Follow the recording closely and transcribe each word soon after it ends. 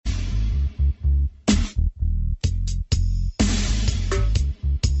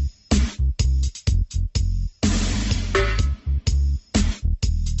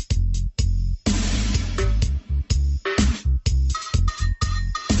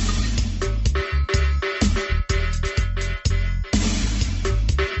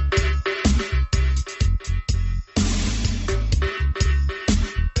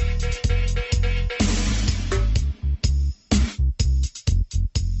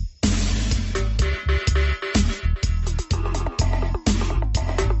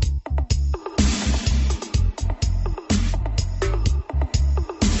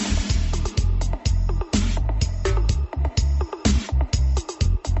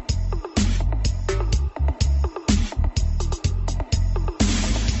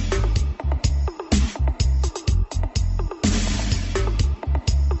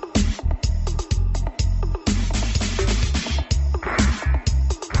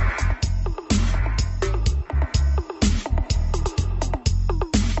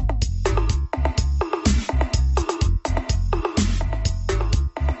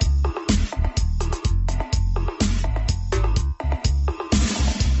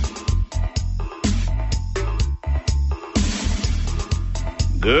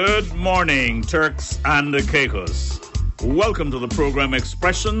Good morning, Turks and Caicos. Welcome to the program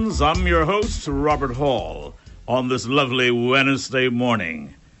Expressions. I'm your host, Robert Hall, on this lovely Wednesday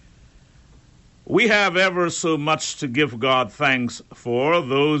morning. We have ever so much to give God thanks for,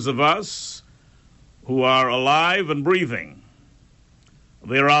 those of us who are alive and breathing.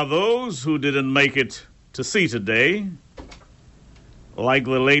 There are those who didn't make it to see today, like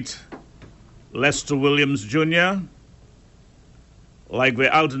the late Lester Williams Jr., like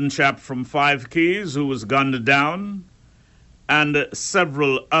the Alton chap from Five Keys who was gunned down, and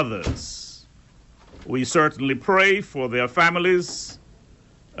several others. We certainly pray for their families,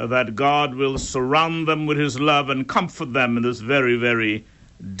 that God will surround them with his love and comfort them in this very, very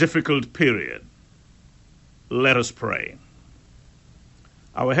difficult period. Let us pray.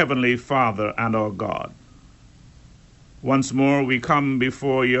 Our Heavenly Father and our God, once more we come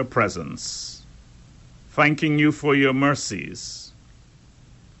before your presence, thanking you for your mercies,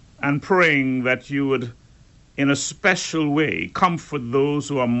 and praying that you would, in a special way, comfort those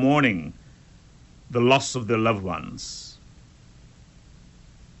who are mourning the loss of their loved ones.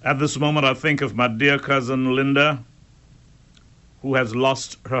 At this moment, I think of my dear cousin Linda, who has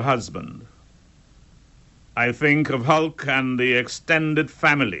lost her husband. I think of Hulk and the extended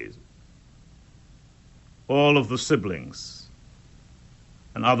families, all of the siblings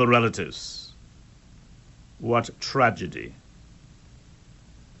and other relatives. What tragedy.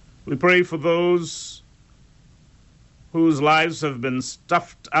 We pray for those whose lives have been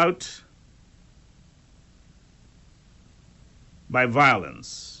stuffed out by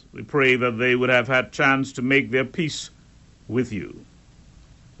violence. We pray that they would have had chance to make their peace with you.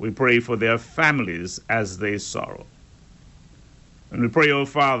 We pray for their families as they sorrow. And we pray, O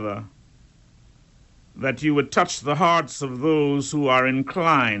Father, that you would touch the hearts of those who are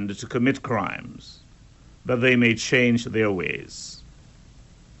inclined to commit crimes, that they may change their ways.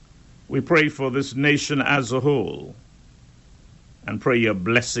 We pray for this nation as a whole and pray your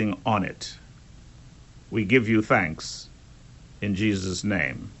blessing on it. We give you thanks in Jesus'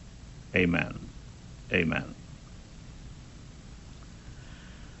 name. Amen. Amen.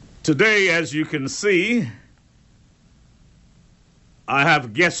 Today, as you can see, I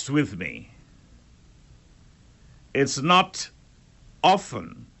have guests with me. It's not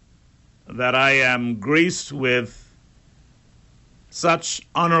often that I am graced with such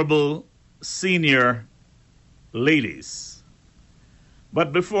honorable senior ladies.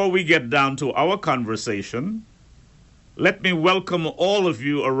 But before we get down to our conversation, let me welcome all of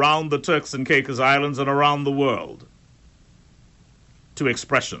you around the Turks and Caicos Islands and around the world to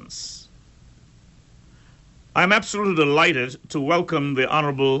Expressions. I'm absolutely delighted to welcome the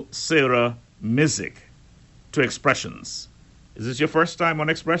Honorable Sarah Mizik to Expressions. Is this your first time on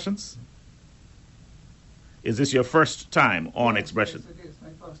Expressions? Is this your first time on Expression? Yes, it is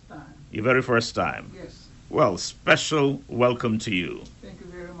my first time. Your very first time? Yes. Well, special welcome to you. Thank you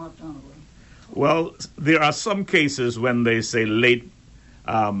very much, Honorable. Well, there are some cases when they say late,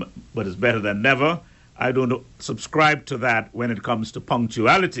 but it's better than never. I don't subscribe to that when it comes to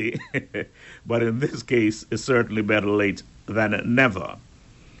punctuality, but in this case, it's certainly better late than never.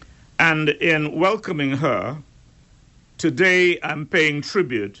 And in welcoming her, today I'm paying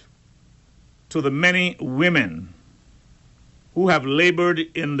tribute to the many women who have labored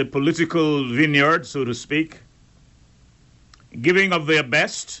in the political vineyard, so to speak, giving of their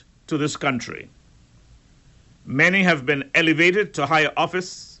best to this country. Many have been elevated to higher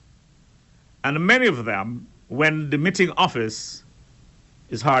office, and many of them, when demitting office,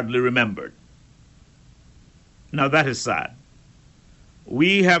 is hardly remembered. Now that is sad.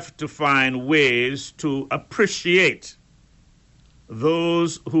 We have to find ways to appreciate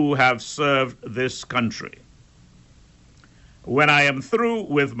those who have served this country. When I am through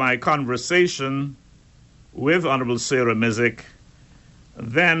with my conversation with Honorable Sarah Mizik,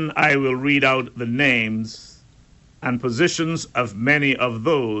 then I will read out the names and positions of many of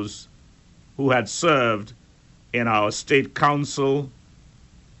those who had served in our state council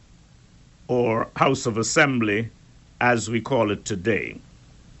or House of Assembly, as we call it today.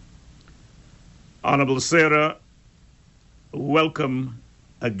 Honorable Sarah, welcome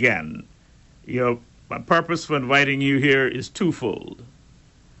again. My purpose for inviting you here is twofold.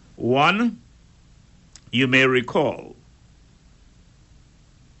 One, you may recall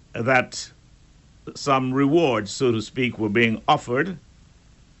that some rewards, so to speak, were being offered,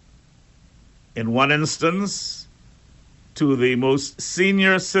 in one instance, to the most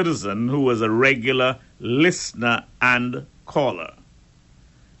senior citizen who was a regular listener and caller.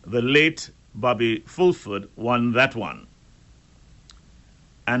 The late Bobby Fulford won that one.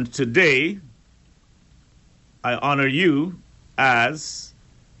 And today, I honor you as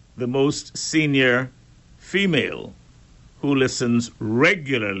the most senior female who listens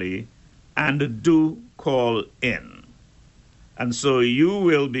regularly and do call in. And so you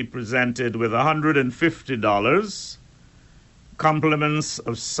will be presented with $150, compliments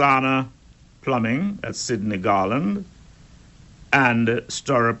of Sana Plumbing at Sydney Garland, and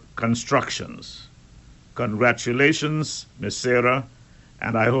Stirrup Constructions. Congratulations, Miss Sarah,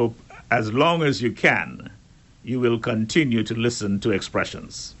 and I hope as long as you can, you will continue to listen to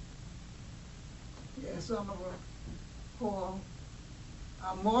Expressions. Yes, Honorable Paul,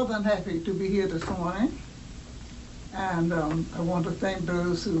 I'm more than happy to be here this morning. And I want to thank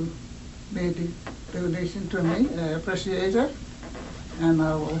those who made the donation to me. I appreciate it. And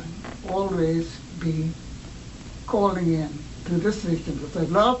I will always be calling in to this station because I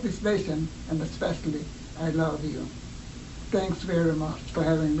love this station, and especially I love you. Thanks very much for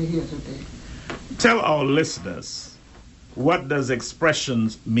having me here today. Tell our listeners, what does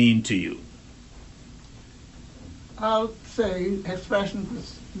Expressions mean to you? I'll say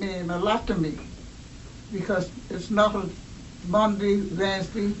Expressions mean a lot to me because it's not a Monday,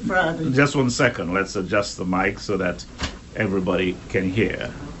 Wednesday, Friday. Just 1 second. Let's adjust the mic so that everybody can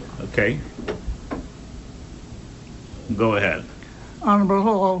hear. Okay? Go ahead. Honorable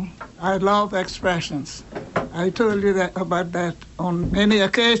Hall, I love Expressions. I told you about that on many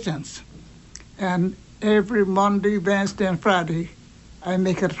occasions. And every Monday, Wednesday, and Friday, I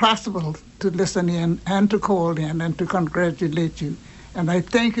make it possible to listen in and to call in and to congratulate you. And I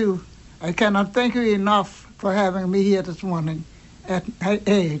thank you. I cannot thank you enough for having me here this morning at my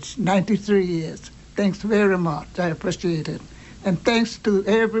age, 93 years. Thanks very much. I appreciate it. And thanks to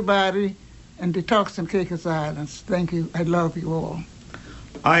everybody in the Turks and Caicos Islands. Thank you. I love you all.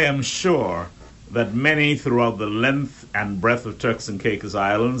 I am sure that many throughout the length and breadth of Turks and Caicos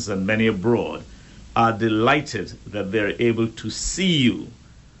Islands and many abroad are delighted that they're able to see you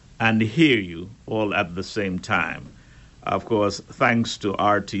and hear you all at the same time. Of course, thanks to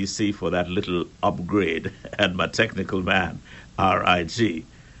RTC for that little upgrade and my technical man, RIG.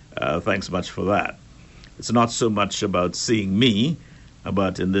 Thanks much for that. It's not so much about seeing me,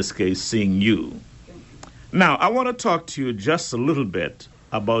 but in this case, seeing you. Now, I want to talk to you just a little bit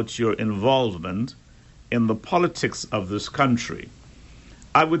about your involvement in the politics of this country.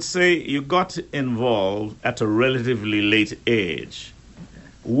 I would say you got involved at a relatively late age.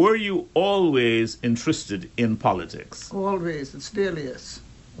 Were you always interested in politics? Always, and still is.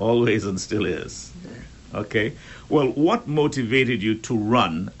 Always and still is. Yeah. Okay. Well, what motivated you to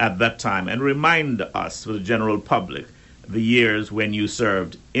run at that time? And remind us, for the general public, the years when you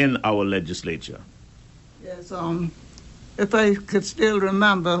served in our legislature. Yes, if I could still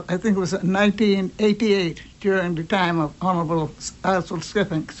remember, I think it was 1988, during the time of Honorable Oswald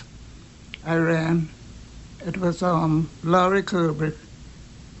Skippings, I ran. It was Laurie Kubrick,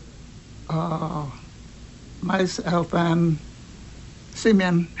 myself, and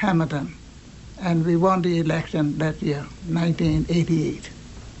Simeon Hamilton, and we won the election that year, 1988.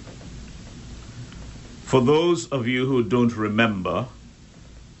 For those of you who don't remember,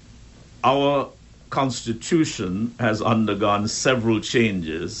 our Constitution has undergone several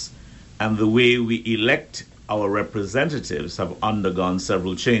changes, and the way we elect our representatives have undergone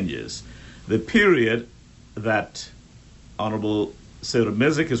several changes. The period that Honorable Sarah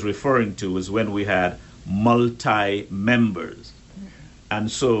Mizik is referring to is when we had multi-members. And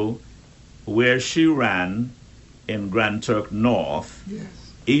so, where she ran in Grand Turk North, Yes.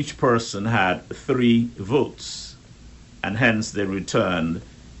 each person had 3 votes, and hence they returned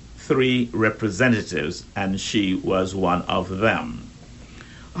 3 representatives, and she was one of them.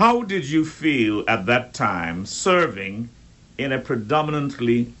 How did you feel at that time serving in a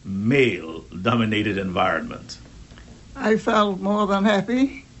predominantly male-dominated environment? I felt more than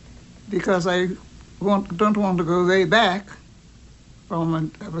happy because I don't want to go way back. I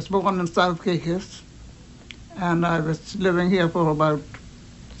was born in South Caicos, and I was living here for about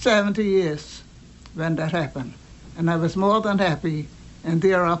 70 years when that happened. And I was more than happy. And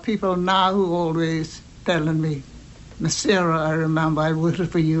there are people now who always telling me, Miss Sarah, I remember I voted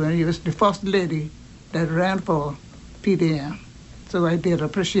for you, and you was the first lady that ran for PDM. So I did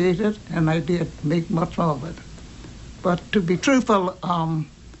appreciate it, and I did make much of it. But to be truthful,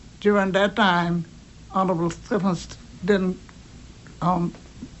 during that time, Honorable Skippings didn't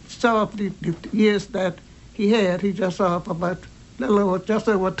serve the years that he had. He just served about just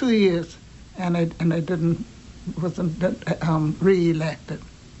over 2 years, and I wasn't re-elected.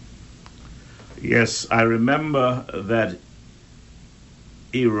 Yes, I remember that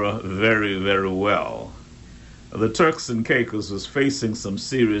era very, very well. The Turks and Caicos was facing some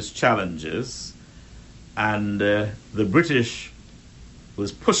serious challenges, and the British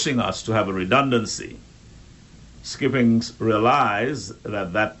was pushing us to have a redundancy. Skippings realized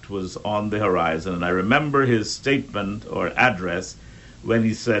that that was on the horizon, and I remember his statement or address when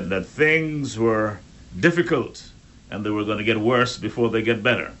he said that things were difficult and they were going to get worse before they get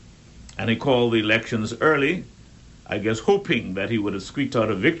better. And he called the elections early, I guess hoping that he would have squeaked out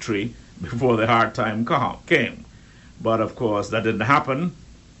a victory before the hard time came. But of course, that didn't happen.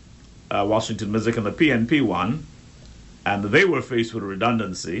 Washington Music and the PNP won, and they were faced with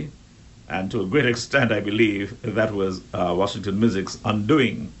redundancy. And to a great extent, I believe that was Washington Music's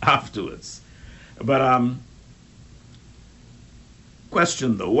undoing afterwards. But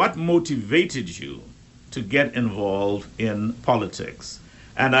question though, what motivated you to get involved in politics?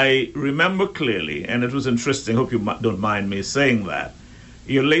 And I remember clearly, and it was interesting, hope you don't mind me saying that,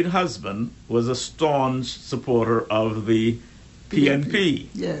 your late husband was a staunch supporter of the PNP.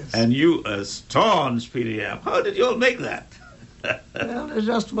 Yes. And you a staunch PDM. How did you all make that? Well, it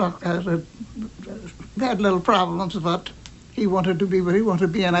just worked out. We had little problems, but he wanted to be what he wanted to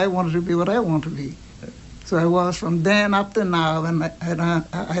be, and I wanted to be what I want to be. So I was from then up to now, and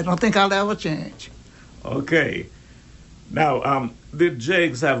I don't think I'll ever change. Okay. Now, did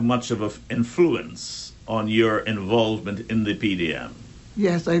Jakes have much of an influence on your involvement in the PDM?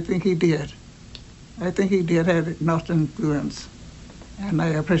 Yes, I think he did. I think he did have enough influence, and I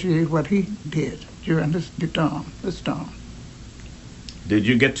appreciate what he did during this term. Did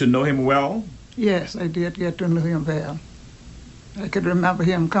you get to know him well? Yes, I did get to know him well. I could remember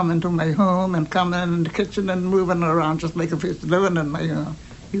him coming to my home and coming in the kitchen and moving around just like if he was living in my home.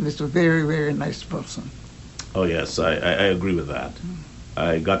 He was a very, very nice person. Oh, yes, I agree with that.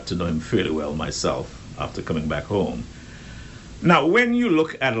 I got to know him fairly well myself after coming back home. Now, when you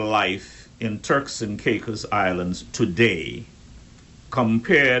look at life in Turks and Caicos Islands today,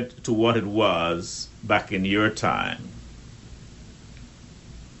 compared to what it was back in your time,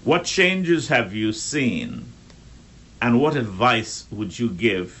 what changes have you seen, and what advice would you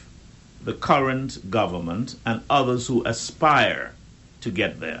give the current government and others who aspire to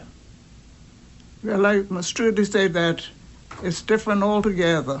get there? Well, I must truly say that it's different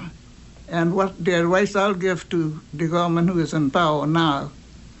altogether. And what the advice I'll give to the government who is in power now,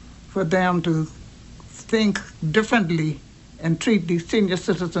 for them to think differently and treat the senior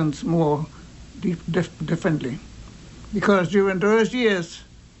citizens more differently. Because during those years,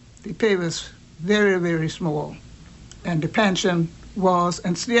 the pay was very, very small. And the pension was,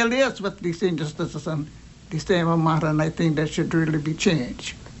 and still is with the senior citizen, the same amount, and I think that should really be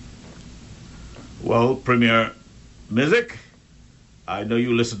changed. Well, Premier Mizik, I know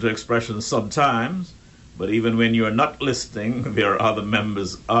you listen to Expressions sometimes, but even when you're not listening, there are other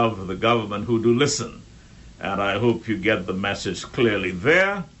members of the government who do listen. And I hope you get the message clearly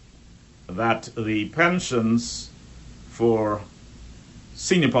there that the pensions for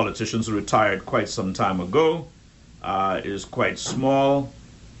senior politicians who retired quite some time ago is quite small,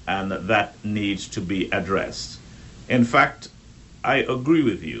 and that needs to be addressed. In fact, I agree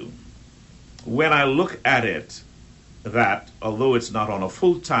with you. When I look at it, that although it's not on a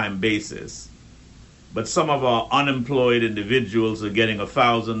full-time basis, but some of our unemployed individuals are getting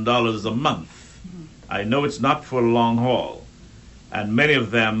 $1,000 a month. I know it's not for long haul, and many of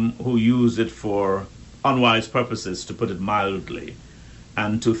them who use it for unwise purposes, to put it mildly,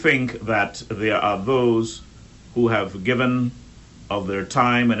 and to think that there are those who have given of their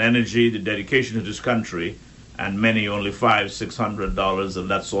time and energy, the dedication to this country, and many only $500-600 and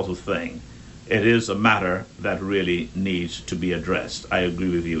that sort of thing. It is a matter that really needs to be addressed. I agree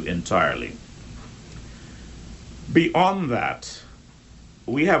with you entirely. Beyond that,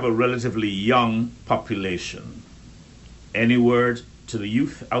 we have a relatively young population. Any word to the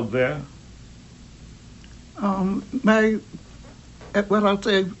youth out there? What I'll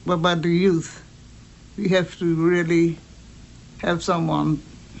say about the youth, we have to really have someone,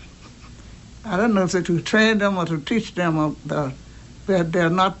 I don't know if it's to train them or to teach them that they're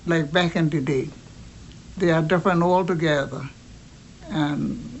not like back in the day. They are different altogether.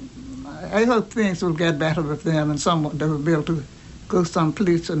 And I hope things will get better with them, and they will be able to go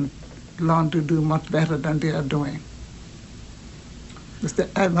someplace and learn to do much better than they are doing.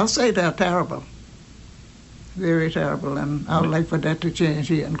 I must say they're terrible. Very terrible, and I would like for that to change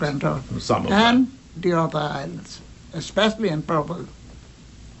here in Grand Turk. And the other islands, especially in Provo.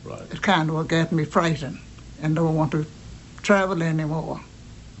 Right. It kind of get me frightened and don't want to travel anymore.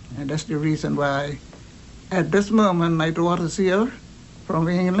 And that's the reason why at this moment my daughter's here from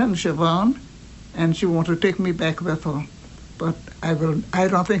England, Siobhan, and she wants to take me back with her. But I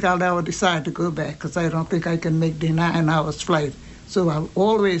don't think I'll ever decide to go back, because I don't think I can make the 9 hours flight. So I'll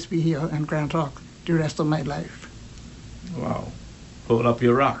always be here in Grand Turk the rest of my life. Wow. Hold up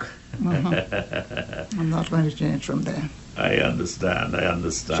your rock. I'm not going to change from that. I understand.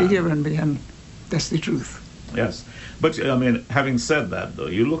 She given me, and that's the truth. Yes. But, I mean, having said that, though,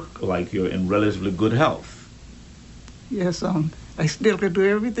 you look like you're in relatively good health. Yes, I still could do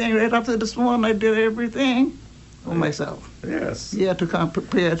everything. Right up to this morning, I did everything for myself. Yes. Yeah, to come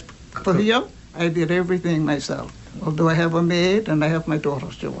prepared for here, I did everything myself. Although I have a maid and I have my daughter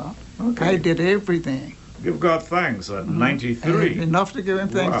still out. Okay. I did everything. Give God thanks at I 93. have enough to give him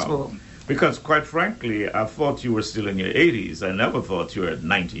thanks for. Because, quite frankly, I thought you were still in your 80s. I never thought you were at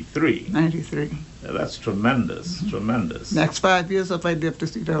 93. 93. That's tremendous, tremendous. Next 5 years, if I live to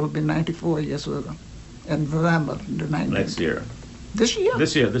see that, I'll be 94 years old. In November, the 90s. Next year. This year?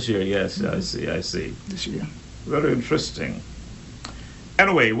 This year, yes, I see. This year. Very interesting.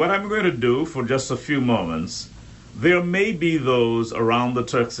 Anyway, what I'm going to do for just a few moments, there may be those around the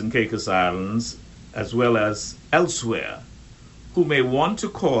Turks and Caicos Islands, as well as elsewhere, who may want to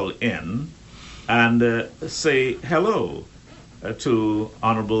call in and say hello to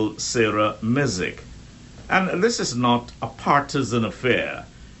Honorable Sarah Mizik. And this is not a partisan affair.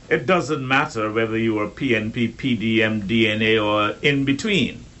 It doesn't matter whether you are PNP, PDM, DNA, or in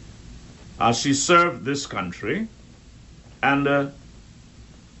between. She served this country, and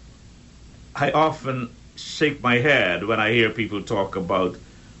I often shake my head when I hear people talk about,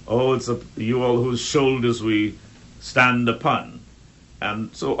 oh, it's you all whose shoulders we stand upon.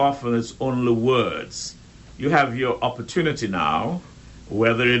 And so often it's only words. You have your opportunity now,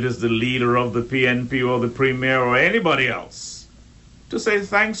 whether it is the leader of the PNP or the premier or anybody else, to say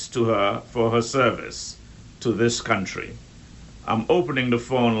thanks to her for her service to this country. I'm opening the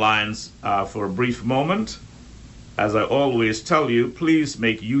phone lines for a brief moment. As I always tell you, please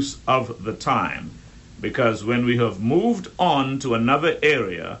make use of the time, because when we have moved on to another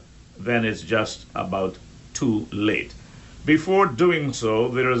area, then it's just about too late. Before doing so,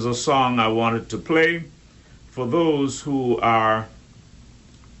 there is a song I wanted to play for those who are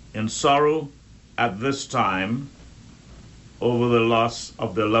in sorrow at this time over the loss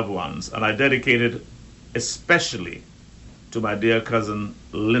of their loved ones. And I dedicate it especially to my dear cousin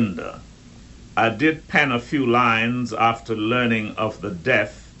Linda. I did pen a few lines after learning of the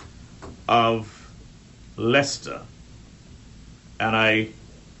death of Lester. And I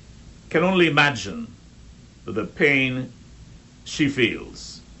can only imagine the pain she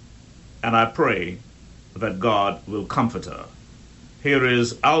feels. And I pray that God will comfort her. Here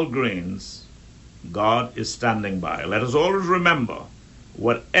is Al Green's God is Standing By. Let us always remember,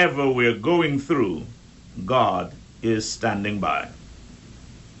 whatever we're going through, God is standing by.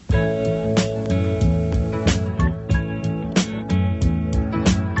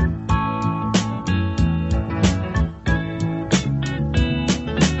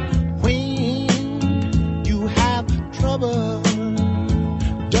 When you have trouble,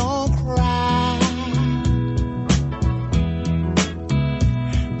 don't cry.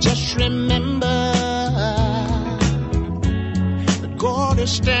 Just remember that God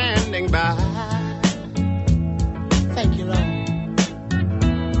is standing by. Thank you, Lord.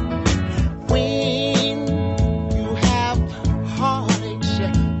 When you have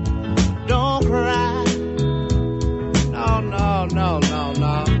heartaches, don't cry. No.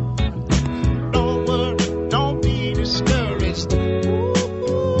 Don't worry, don't be discouraged.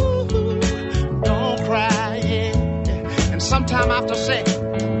 Ooh, don't cry, yeah. And sometime I have to say,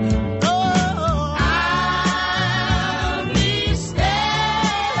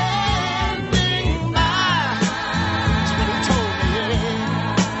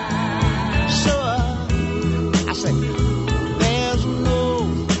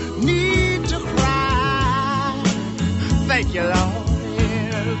 thank you, Lord.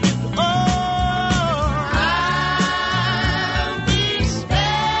 Oh, I'll be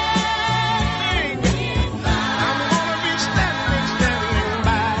standing by. I'm gonna be standing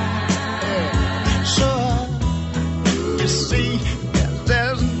by. Yeah. Sure, you see,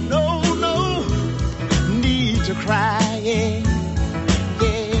 there's no need to cry. Yeah.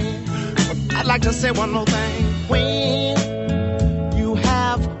 But I'd like to say one more thing. When you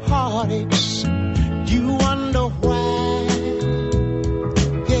have heartaches, you wonder why.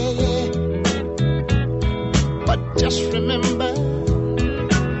 Just remember,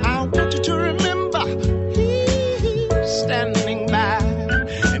 I want you to remember, He's standing by,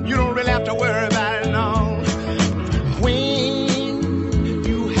 and you don't really have to worry about it long. When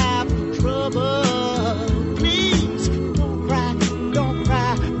you have trouble, please don't cry, no.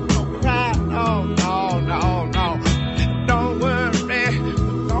 Don't worry,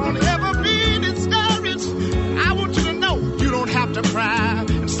 don't ever be discouraged. I want you to know you don't have to cry.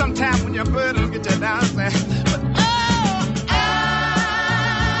 And sometimes when your burdens get you down, say,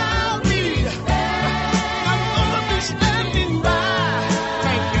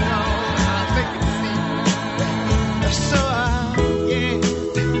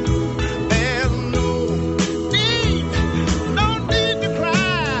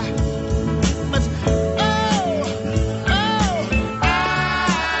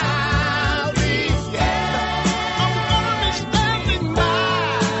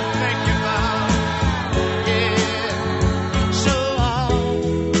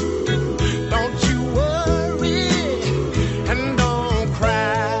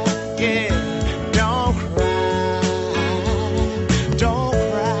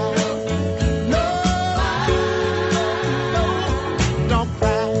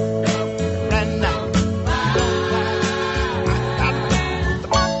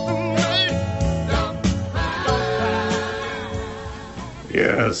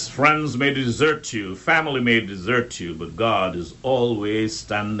 Yes, friends may desert you, family may desert you, but God is always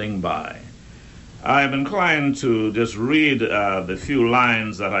standing by. I'm inclined to just read the few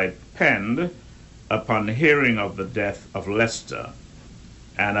lines that I penned upon hearing of the death of Lester.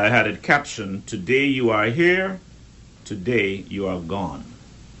 And I had it captioned, "Today you are here, today you are gone."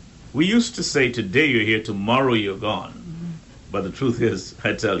 We used to say, today you're here, tomorrow you're gone. But the truth is,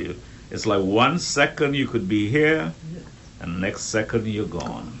 I tell you, it's like 1 second you could be here, and the next second you're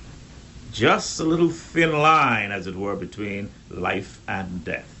gone. Just a little thin line, as it were, between life and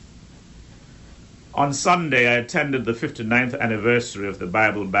death. On Sunday, I attended the 59th anniversary of the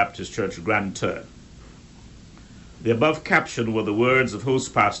Bible Baptist Church Grand Turn. The above caption were the words of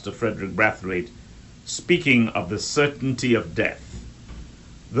host pastor Frederick Brathwaite, speaking of the certainty of death.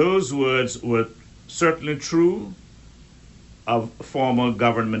 Those words were certainly true of former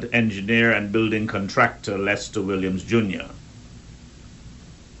government engineer and building contractor Lester Williams Jr.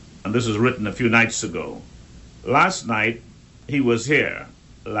 And this was written a few nights ago. Last night, he was here.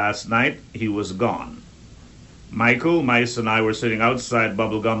 Last night, he was gone. Michael, Mice, and I were sitting outside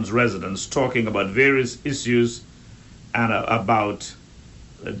Bubblegum's residence talking about various issues and about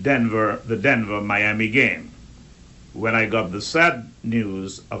the Denver-Miami game when I got the sad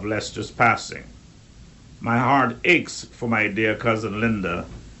news of Lester's passing. My heart aches for my dear cousin Linda,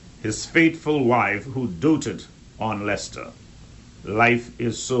 his faithful wife who doted on Lester. Life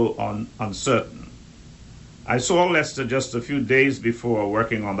is so uncertain. I saw Lester just a few days before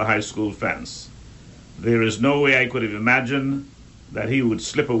working on the high school fence. There is no way I could have imagined that he would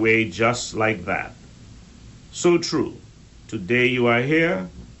slip away just like that. So true. Today you are here,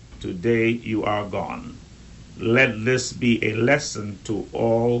 today you are gone. Let this be a lesson to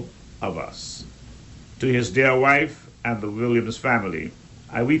all of us. To his dear wife and the Williams family,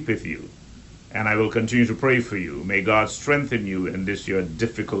 I weep with you, and I will continue to pray for you. May God strengthen you in this your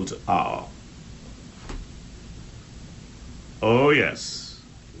difficult hour. Oh yes,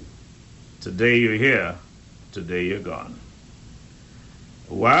 today you're here, today you're gone.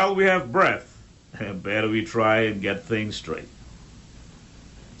 While we have breath, better we try and get things straight.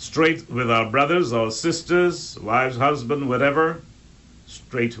 Straight with our brothers, our sisters, wives, husband, whatever,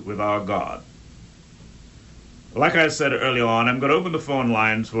 straight with our God. Like I said earlier on, I'm going to open the phone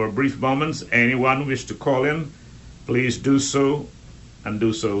lines for a brief moment. Anyone wish to call in, please do so, and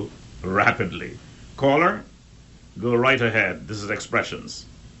do so rapidly. Caller, go right ahead. This is Expressions.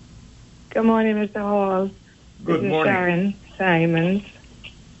 Good morning, Mr. Hall. Good morning. Sharon Simons.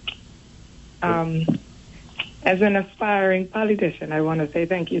 As an aspiring politician, I want to say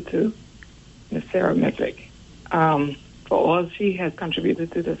thank you to Ms. Sarah Missick for all she has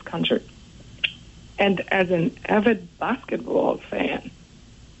contributed to this country. And as an avid basketball fan,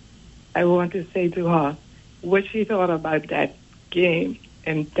 I want to say to her what she thought about that game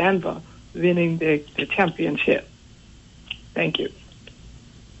in Denver winning the championship. Thank you.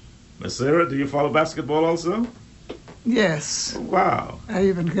 Ms. Sarah, do you follow basketball also? Yes. Wow. I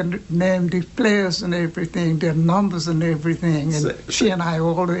even can name the players and everything, their numbers and everything. And she and I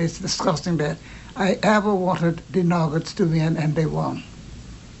were always discussing that. I ever wanted the Nuggets to win, and they won.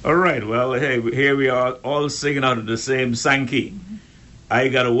 All right. Well, hey, here we are all singing out of the same Sankey. I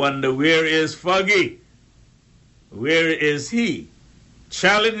got to wonder, where is Foggy? Where is he?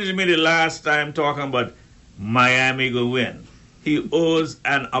 Challenged me the last time talking about Miami go win. He owes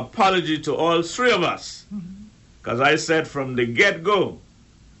an apology to all three of us. Because I said from the get-go,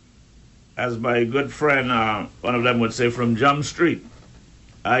 as my good friend, one of them would say from Jump Street,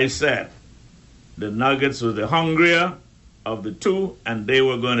 I said the Nuggets were the hungrier of the two, and they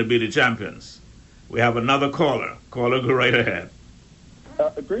were going to be the champions. We have another caller. Caller, go right ahead.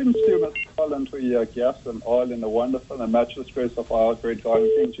 Greetings to you, Mr. Hall, and to your guests, and all in the wonderful and matchless grace of our great God and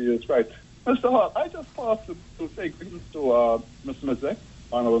King Jesus Christ. Mr. Hall, I just passed to say greetings to Ms. Mizik,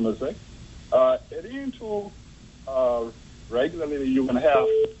 Honorable Mizik. It ain't too regularly you can have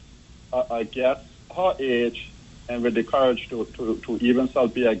a guest her age and with the courage to even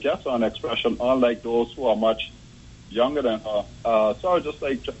self be a guest on Expression, unlike those who are much younger than her. So I would just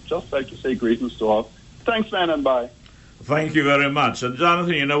like to say greetings to her. Thanks, man, and bye. Thank you very much. And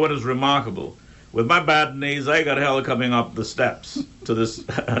Jonathan, you know what is remarkable? With my bad knees, I got hell coming up the steps to this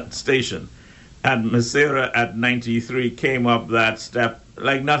station. And Miss Sarah at 93 came up that step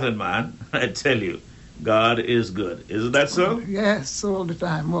like nothing, man. I tell you, God is good. Isn't that so? Yes, all the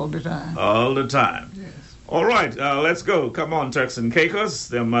time, all the time. All the time. Yes. All right, let's go. Come on, Turks and Caicos.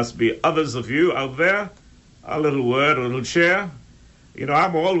 There must be others of you out there. A little word, a little share. You know,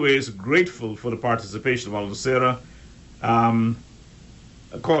 I'm always grateful for the participation of Sarah. A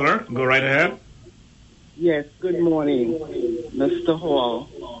caller, go right ahead. Yes, good morning, Mr.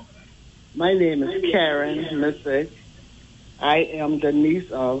 Hall. My name is Karen Missick. I am the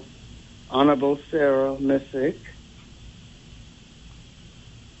niece of Honorable Sarah Missick.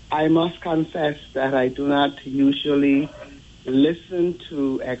 I must confess that I do not usually listen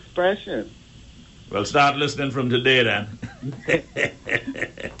to expressions. Well, start listening from today then.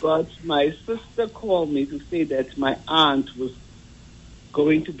 But my sister called me to say that my aunt was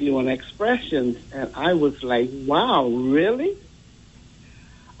going to be on expressions, and I was like, wow, really?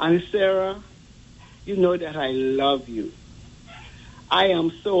 And Sarah, you know that I love you. I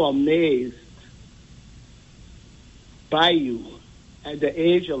am so amazed by you. At the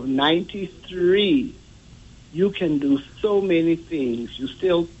age of 93, you can do so many things. You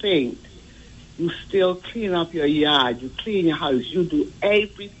still paint. You still clean up your yard. You clean your house. You do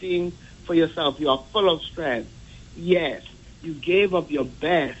everything for yourself. You are full of strength. Yes, you gave up your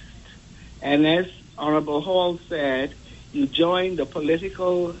best. And as Honorable Hall said, you joined the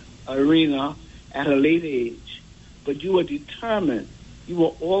political arena at a late age. But you were determined. You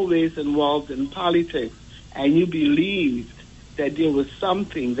were always involved in politics. And you believed that there was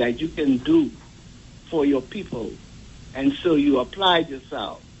something that you can do for your people. And so you applied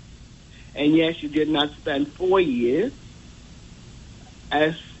yourself. And yes, you did not spend 4 years.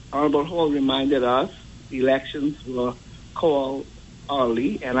 As Honorable Hall reminded us, the elections were called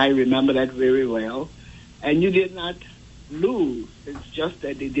early, and I remember that very well. And you did not lose. It's just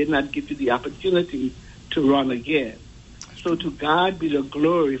that they did not give you the opportunity to run again. So to God be the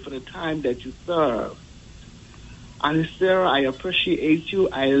glory for the time that you served. And Sarah, I appreciate you.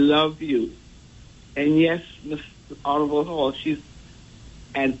 I love you. And yes, Ms. Honorable Hall, she's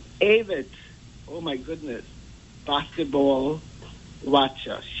an avid, oh my goodness, basketball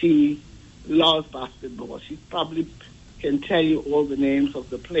watcher. She loves basketball. She probably can tell you all the names of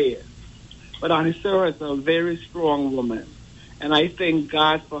the players. But Sarah is a very strong woman. And I thank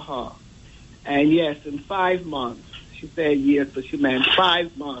God for her. And yes, in 5 months, she said yes, but she meant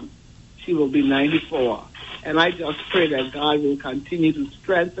 5 months, she will be 94. And I just pray that God will continue to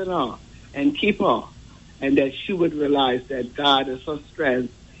strengthen her and keep her, and that she would realize that God is her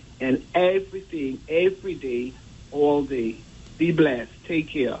strength and everything, every day, all day. Be blessed. Take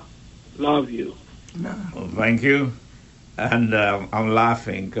care. Love you. No. Well, thank you. And I'm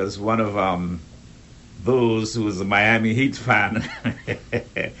laughing because one of those who is a Miami Heat fan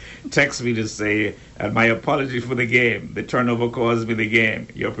texted me to say, and my apology for the game. The turnover caused me the game.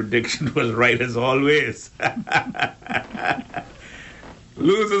 Your prediction was right as always.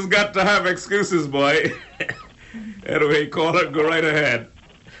 Losers got to have excuses, boy. Anyway, caller, go right ahead.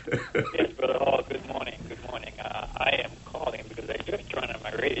 Yes, Brother Hall, good morning. Good morning. I am calling because I just turned on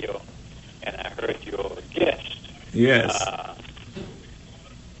my radio and I heard your guest. Yes.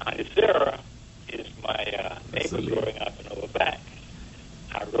 Auntie Sarah is my neighbor growing up in Overback.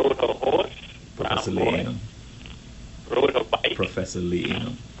 I rode her horse, Professor brown Lee. horse, rode her bike, Professor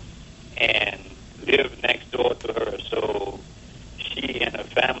Lee. and lived next door to her. So she and her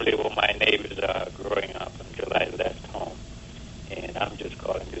family were my neighbors growing up until I left home. And I'm just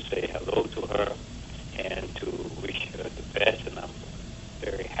calling to say hello to her and to wish her the best. And I'm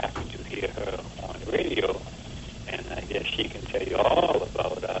very happy to hear her on the radio. And I guess she can tell you all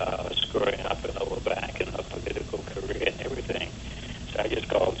about us growing up in Overback and her political career and everything. So I just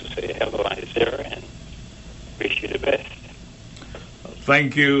called to say hello, Auntie Sarah, and wish you the best.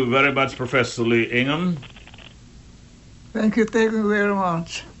 Thank you very much, Professor Lee Ingham. Thank you very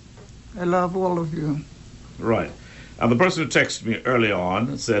much. I love all of you. Right. And the person who texted me early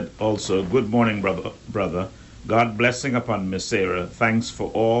on said also, good morning, brother. God blessing upon Miss Sarah. Thanks for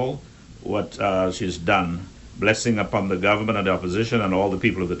all what she's done. Blessing upon the government and the opposition and all the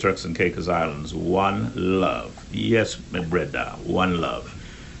people of the Turks and Caicos Islands. One love. Yes, Brenda, one love.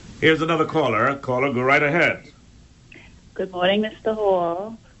 Here's another caller. Caller, go right ahead. Good morning, Mr.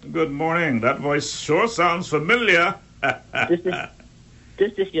 Hall. Good morning. That voice sure sounds familiar.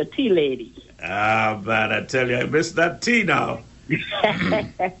 This is your tea lady. Ah, man, I tell you, I missed that tea now.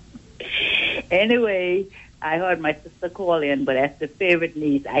 Anyway, I heard my sister call in, but as the favorite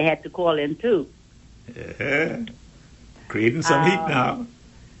niece, I had to call in too. Yeah. Creating some heat now.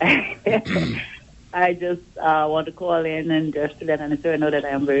 I just want to call in and just to let Anna know that I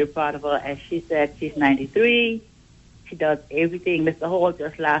am very proud of her. As she said, she's 93. She does everything. Mr. Hall,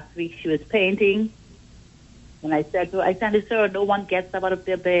 just last week, she was painting. And I said to her, Sarah, no one gets up out of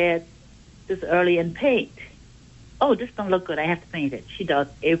their bed this early and paint. Oh, this don't look good. I have to paint it. She does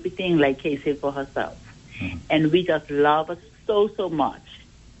everything like Casey for herself. Mm-hmm. And we just love her so much.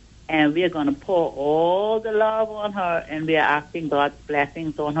 And we are going to pour all the love on her, and we are asking God's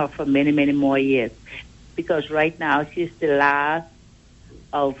blessings on her for many, many more years. because right now she's the last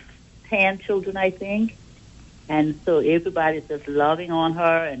of 10 children, I think. And so everybody's just loving on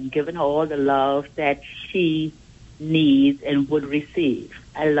her and giving her all the love that she needs and would receive.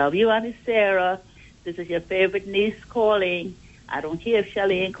 I love you, Auntie Sarah. This is your favorite niece calling. I don't care if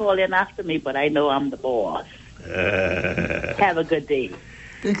Shelly ain't calling after me, but I know I'm the boss. Have a good day.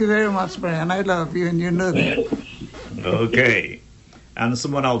 Thank you very much, Brian. I love you, and you know that. Okay. And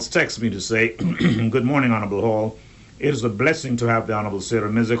someone else texts me to say, good morning, Honorable Hall. It is a blessing to have the Honorable Sarah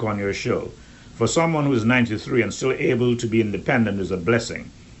Mizik on your show. For someone who is 93 and still able to be independent is a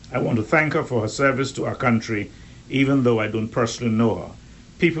blessing. I want to thank her for her service to our country, even though I don't personally know her.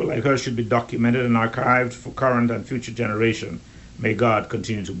 People like her should be documented and archived for current and future generation. May God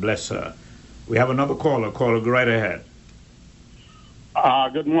continue to bless her. We have another caller. Caller, go right ahead.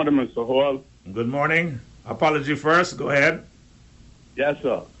 Good morning, Mr. Hall. Good morning. Apology first. Go ahead. Yes,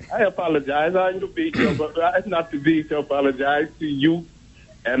 sir. I apologize. I'm to be here, but I'm not to be to apologize to you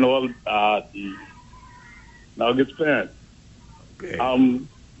and all the Nuggets fans. Okay.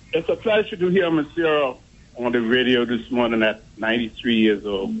 It's a pleasure to hear Miss Sarah on the radio this morning at 93 years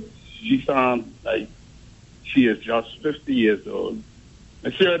old. She sounds like she is just 50 years old.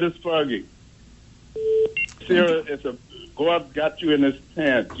 Miss Sarah, this Fergie. Sarah, God got you in his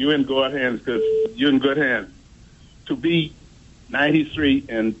hands. You in God's hands because you're in good hands. To be 93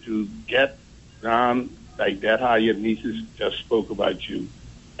 and to get down like that, how your nieces just spoke about you,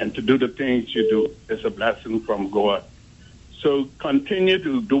 and to do the things you do is a blessing from God. So continue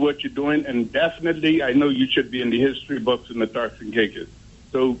to do what you're doing, and definitely I know you should be in the history books and the Turks and Caicos.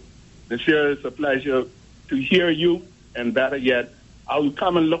 So this year it's a pleasure to hear you, and better yet, I'll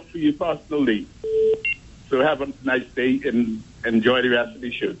come and look for you personally. So have a nice day and enjoy the rest of the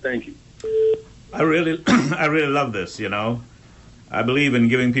show. Thank you. I really love this, you know. I believe in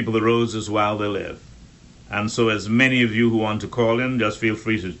giving people the roses while they live. And so as many of you who want to call in, just feel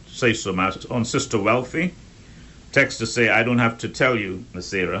free to say so. My own sister Wealthy, text to say, I don't have to tell you, Miss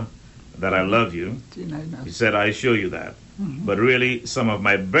Sarah, that I love you. He said, I assure you that. Mm-hmm. But really, some of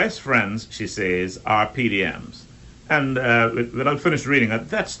my best friends, she says, are PDMs. And without finished reading that,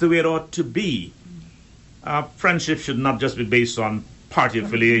 that's the way it ought to be. Our friendship should not just be based on party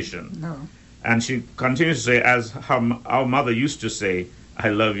affiliation. No. And she continues to say, as our mother used to say, I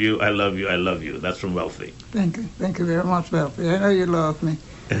love you, I love you, I love you. That's from Wealthy. Thank you. Thank you very much, Wealthy. I know you love me.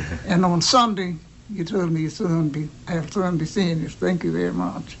 And on Sunday, you told me I'll soon be seeing you. Thank you very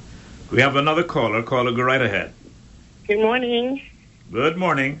much. We have another caller. Caller, go right ahead. Good morning. Good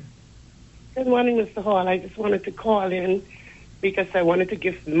morning. Good morning, Mr. Hall. I just wanted to call in because I wanted to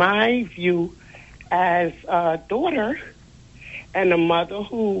give my view as a daughter and a mother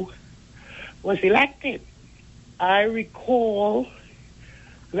who was elected. I recall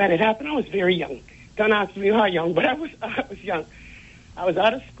when it happened, I was very young. Don't ask me how young, but I was young. I was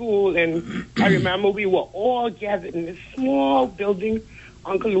out of school, and I remember we were all gathered in this small building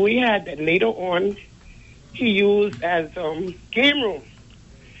Uncle Louis had that later on he used as game room.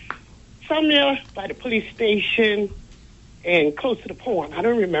 Somewhere by the police station and close to the pond. I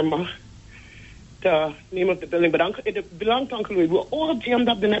don't remember the name of the building, but it belonged to Uncle Louis. We were all jammed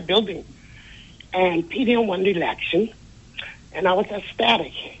up in that building. And PDM won the election, and I was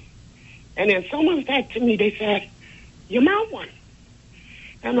ecstatic. And then someone said to me, they said, your mom won.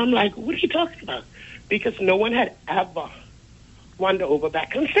 And I'm like, what are you talking about? Because no one had ever won the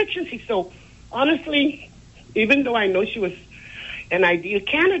Overback constituency. So honestly, even though I know she was an ideal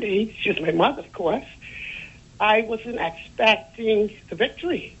candidate, she was my mother, of course, I wasn't expecting the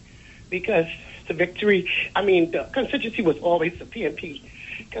victory. Because the constituency was always the PNP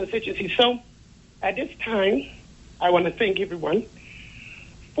constituency. So at this time, I want to thank everyone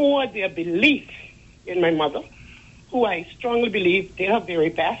for their belief in my mother, who I strongly believe they are very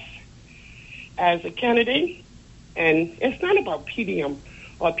best as a candidate. And it's not about PDM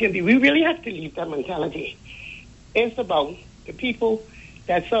or PNP. We really have to leave that mentality. It's about the people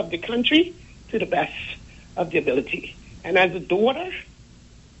that serve the country to the best of their ability. And as a daughter,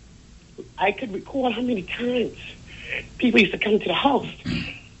 I could recall how many times people used to come to the house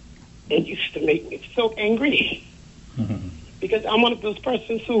and used to make me so angry. Mm-hmm. Because I'm one of those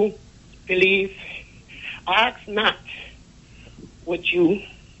persons who believe, ask not what your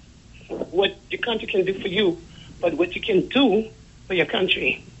country can do for you, but what you can do for your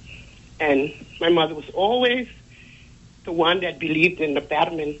country. And my mother was always the one that believed in the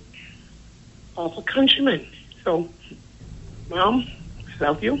betterment of a countryman. So, Mom, I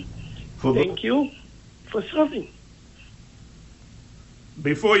love you. Thank you for serving.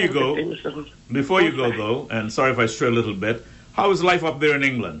 Before you go, though, and sorry if I stray a little bit, how is life up there in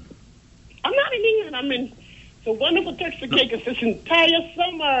England? I'm not in England. jamming. So wonderful Turks and Caicos this entire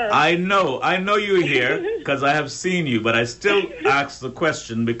summer. I know you're here because I have seen you, but I still ask the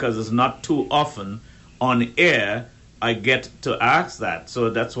question because it's not too often on air I get to ask that. So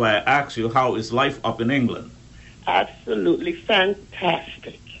that's why I ask you, how is life up in England? Absolutely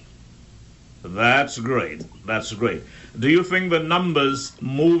fantastic. That's great. That's great. Do you think the numbers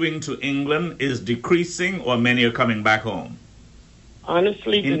moving to England is decreasing or many are coming back home?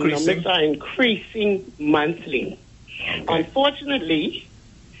 Honestly, the Increasing? numbers are increasing monthly. Okay. Unfortunately,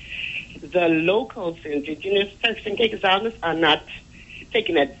 the locals, indigenous Turks and Caicos Islanders, are not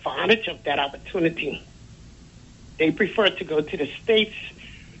taking advantage of that opportunity. They prefer to go to the States,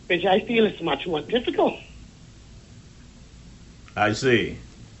 which I feel is much more difficult. I see.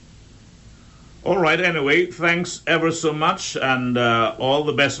 All right, anyway, thanks ever so much and all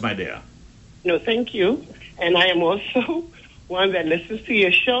the best, my dear. No, thank you. And I am also one that listens to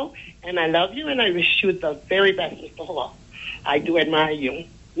your show, and I love you, and I wish you the very best, Mr. Hall. I do admire you.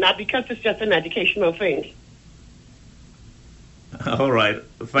 Not because it's just an educational thing. All right,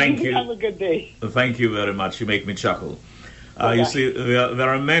 thank you. Have a good day. Thank you very much. You make me chuckle. You see, there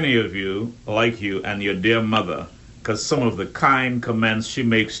are many of you like you and your dear mother, because some of the kind comments she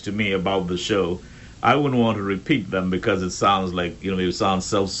makes to me about the show, I wouldn't want to repeat them because it sounds like, it sounds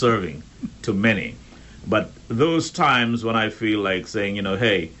self-serving to many. But those times when I feel like saying,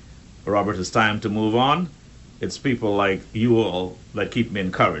 hey, Robert, it's time to move on, it's people like you all that keep me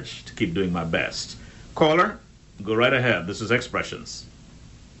encouraged to keep doing my best. Caller, go right ahead. This is Expressions.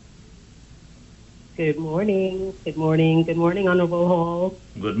 Good morning. Good morning. Good morning, Honorable Hall.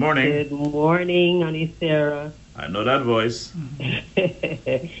 Good morning. Good morning, Auntie Sarah. I know that voice.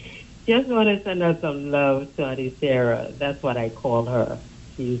 Just want to send out some love to Auntie Sarah. That's what I call her.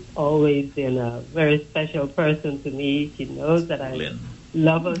 She's always been a very special person to me. She knows that I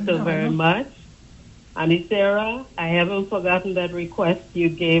love her so very much. Auntie Sarah, I haven't forgotten that request you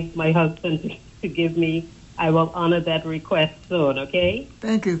gave my husband to give me. I will honor that request soon, okay?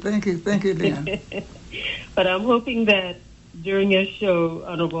 Thank you, Lynn. But I'm hoping that during your show,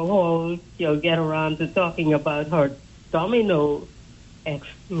 Honorable Hall, you'll get around to talking about her domino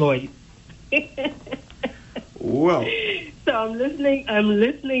exploit. Well, so I'm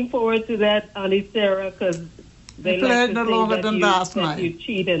listening forward to that, Auntie Sarah, because they like to say that you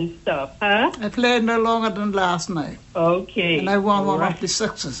cheat and stuff, huh? I played no longer than last night. Okay. And I won one of the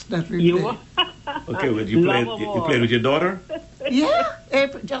sixes that we played. Okay, well, you played with your daughter? Yeah,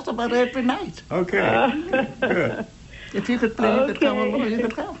 just about every night. Okay. Good. If you could play, you could come along, you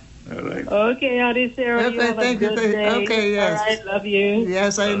could come. All right. Okay, Auntie Sarah, you have a good day. Okay, yes. All right, love you.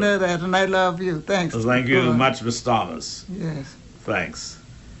 Yes, I know that, and I love you. Thanks. Thank you much, Ms. Thomas. Yes. Thanks.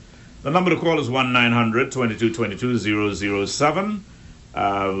 The number to call is 1-900-2222-007.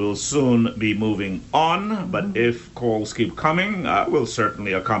 We'll soon be moving on, but if calls keep coming, we'll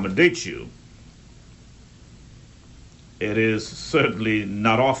certainly accommodate you. It is certainly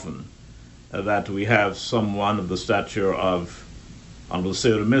not often that we have someone of the stature of Honorable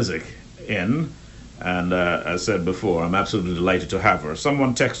Sarah Mizik in, and as I said before, I'm absolutely delighted to have her.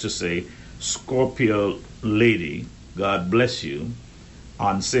 Someone texted to say, Scorpio lady, God bless you.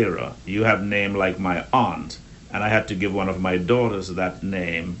 Aunt Sarah, you have name like my aunt, and I had to give one of my daughters that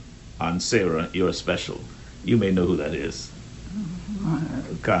name. Aunt Sarah, you're special. You may know who that is.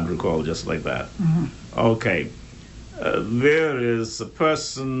 Can't recall just like that. Okay. There is a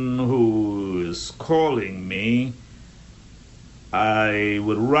person who is calling me. I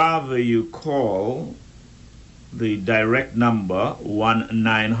would rather you call the direct number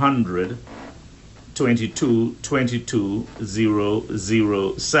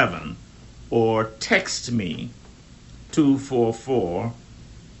 1-900-2222-007 or text me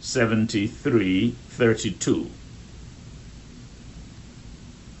 244-7332.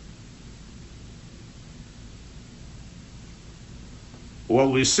 Well,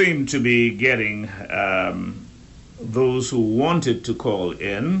 we seem to be getting those who wanted to call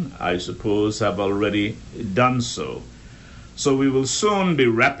in, I suppose, have already done so. So we will soon be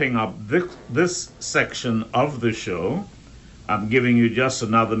wrapping up this section of the show. I'm giving you just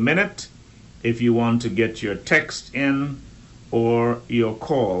another minute if you want to get your text in or your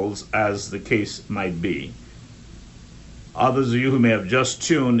calls, as the case might be. Others of you who may have just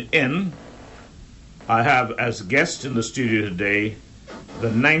tuned in, I have as guest in the studio today the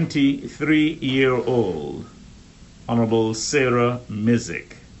 93-year-old Honorable Sarah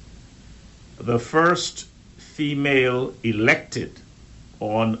Mizik, the first female elected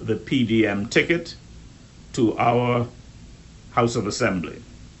on the PDM ticket to our House of Assembly.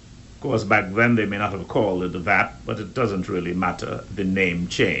 Of course, back then they may not have called it that, but it doesn't really matter, the name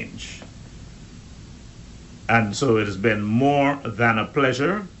change. And so it has been more than a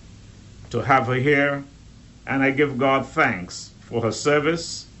pleasure to have her here, and I give God thanks for her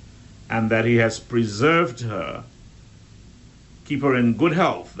service and that he has preserved her, keep her in good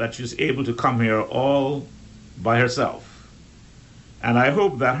health, that she's able to come here all by herself. And I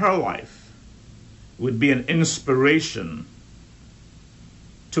hope that her life would be an inspiration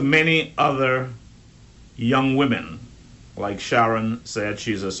to many other young women. Like Sharon said,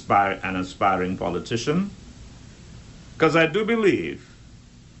 she's an aspiring politician. Because I do believe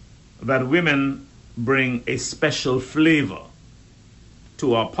that women bring a special flavor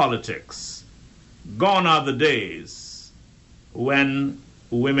to our politics. Gone are the days when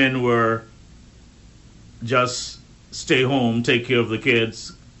women were just stay home, take care of the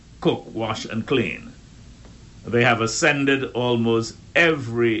kids, cook, wash, and clean. They have ascended almost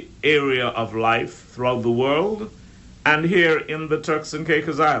every area of life throughout the world and here in the Turks and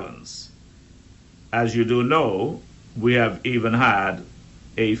Caicos Islands. As you do know, we have even had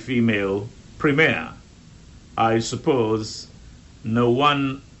a female premier. I suppose no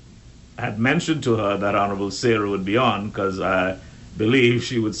one had mentioned to her that Honorable Sarah would be on, because I believe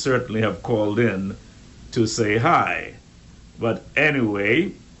she would certainly have called in to say hi. But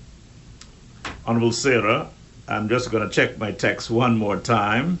anyway, Honorable Sarah, I'm just going to check my text one more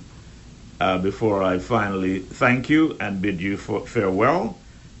time before I finally thank you and bid you farewell.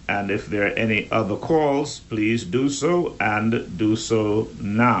 And if there are any other calls, please do so, and do so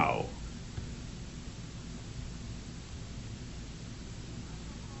now.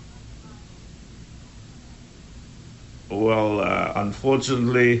 Well,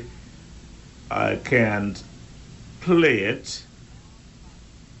 unfortunately, I can't play it,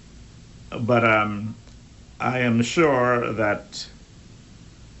 but I am sure that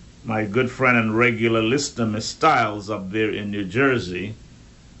my good friend and regular listener, Miss Stiles, up there in New Jersey,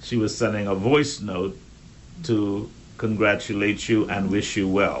 she was sending a voice note to congratulate you and wish you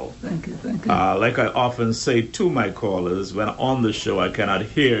well. Thank you, thank you. Like I often say to my callers, when on the show, I cannot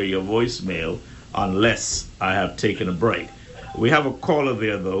hear your voicemail unless I have taken a break. We have a caller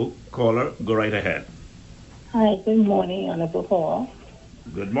there, though. Caller, go right ahead. Hi, good morning, Honorable Hall.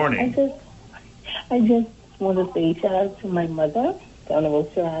 Good morning. I just want to say shout out to my mother, Honorable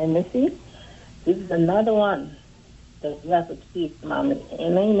Sarah Missy. This is another one that you have to keep, Mommy.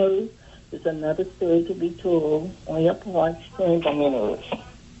 And I know there's another story to be told on your porch during the news.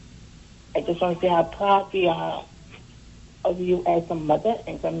 I just want to say how proud we are of you as a mother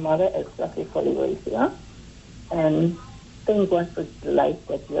and grandmother, especially for the race here. And thank God for the life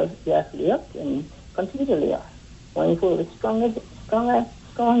that you have lived and continue to live. Going forward stronger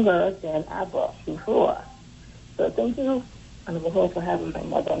than ever before. So thank you, Honorable Hall, for having my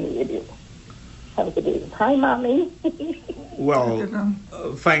mother on the radio. Have a good day. Hi, Mommy. Well,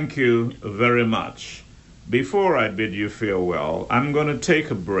 thank you very much. Before I bid you farewell, I'm going to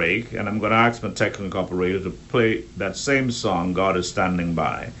take a break, and I'm going to ask my technical operator to play that same song, God is Standing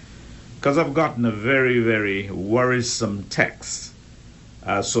By, because I've gotten a very, very worrisome text.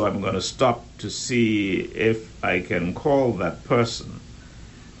 So I'm going to stop to see if I can call that person,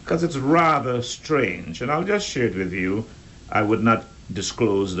 because it's rather strange. And I'll just share it with you. I would not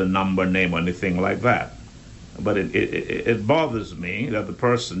disclose the number, name, or anything like that. But it bothers me that the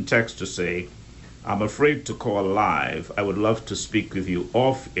person texts to say, I'm afraid to call live. I would love to speak with you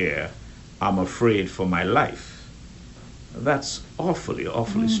off air. I'm afraid for my life. That's awfully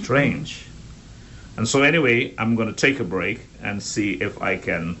strange. And so anyway, I'm going to take a break and see if I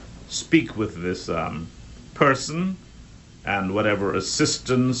can speak with this person, and whatever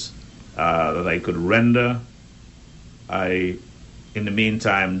assistance that I could render. I, in the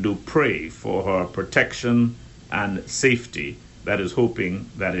meantime, do pray for her protection and safety. That is hoping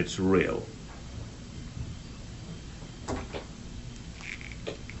that it's real.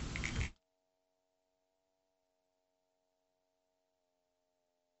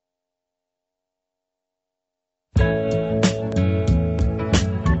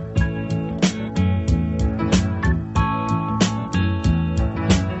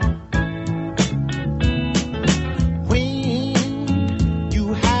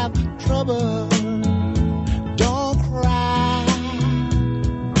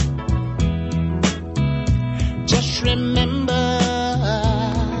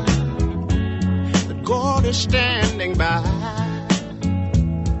 Standing by.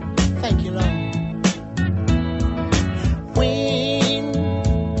 Thank you, Lord. When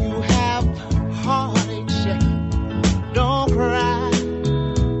you have heartaches, don't cry.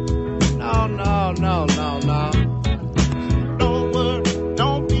 No. Don't worry,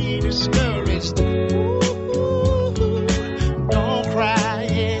 don't be discouraged. Ooh, don't cry,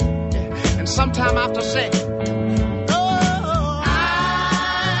 yeah. And sometime I have to say,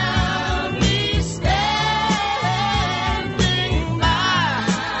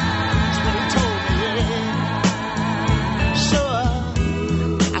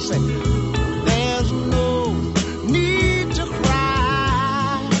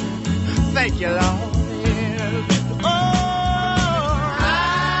 Thank you, Lord. Oh,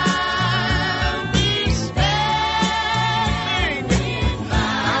 I'll be standing.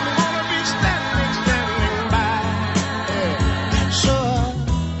 I'm gonna be standing by. So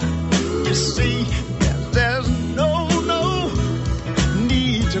you see, there's no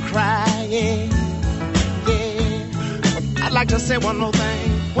need to cry. Yeah. But I'd like to say one more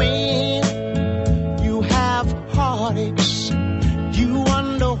thing. When you have heartaches, you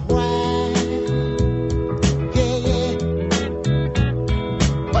wonder why. Yeah.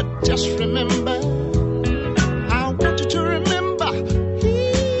 But just remember, I want you to remember,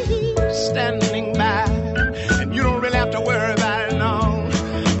 He's standing by, and you don't really have to worry about it long.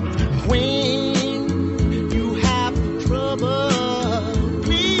 When you have trouble,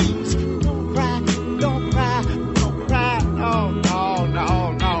 please don't cry, don't cry, don't cry. No.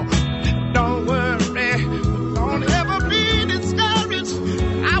 Don't worry, don't ever be discouraged.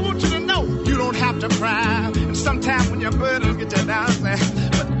 I want you to know you don't have to cry. And sometimes when your burdens get you down, say,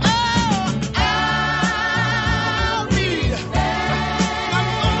 but I'm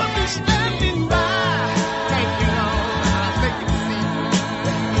gonna be standing by. Thank you, Lord. Thank you, see.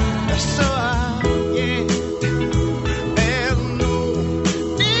 So, yeah, there's no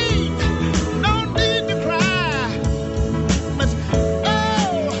need to cry. But,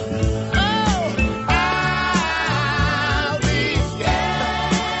 I'll be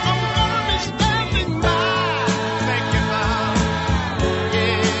standing by. Thank you, Lord.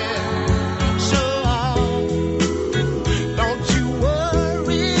 Yeah. So, don't you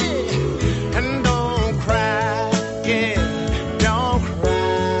worry and don't cry. Yeah, don't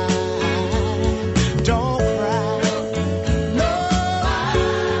cry. Don't cry. No,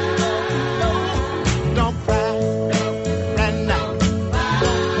 don't cry. Right now.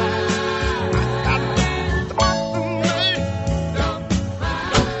 Don't cry.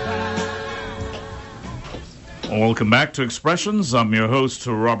 Welcome back to Expressions. I'm your host,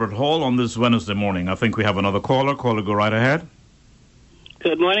 Robert Hall, on this Wednesday morning. I think we have another caller. Caller, go right ahead.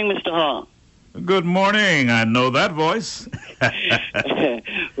 Good morning, Mr. Hall. Good morning. I know that voice.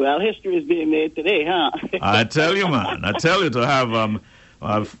 Well, history is being made today, huh? I tell you, man. I tell you, to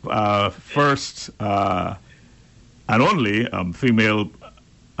have first and only female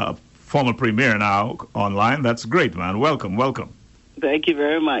former premier now online. That's great, man. Welcome. Thank you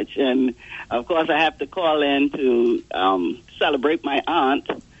very much. And, of course, I have to call in to celebrate my aunt,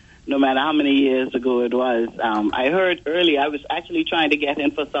 no matter how many years ago it was. I heard earlier, I was actually trying to get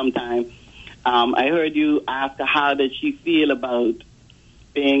in for some time. I heard you ask her how did she feel about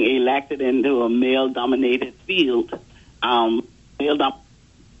being elected into a male-dominated field.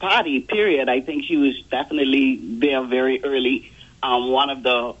 Party, period. I think she was definitely there very early, one of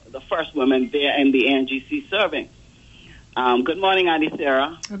the first women there in the NGC serving. Good morning, Auntie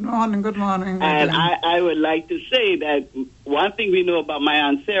Sarah. Good morning. And I would like to say that one thing we know about my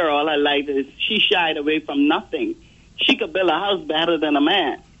Aunt Sarah all her life is she shied away from nothing. She could build a house better than a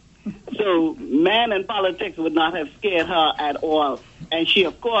man. So man in politics would not have scared her at all. And she,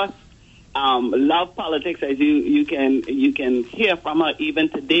 of course, loved politics, as you can hear from her even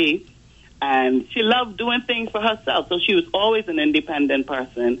today. And she loved doing things for herself. So she was always an independent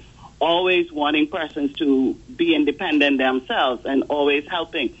person, always wanting persons to be independent themselves and always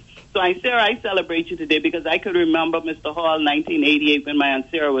helping. So, Aunt Sarah, I celebrate you today because I could remember, Mr. Hall, 1988 when my Aunt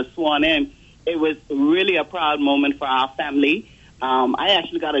Sarah was sworn in. It was really a proud moment for our family. I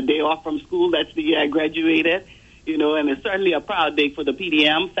actually got a day off from school. That's the year I graduated, and it's certainly a proud day for the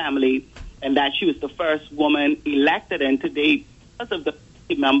PDM family, and that she was the first woman elected. And today, because of the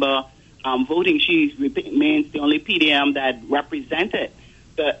member voting, she remains the only PDM that represented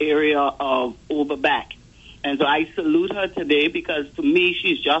the area of Overback. And so I salute her today because to me,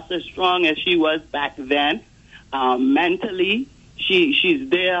 she's just as strong as she was back then. Mentally, she's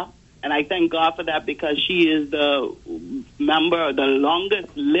there. And I thank God for that because she is the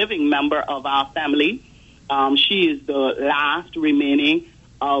longest living member of our family. She is the last remaining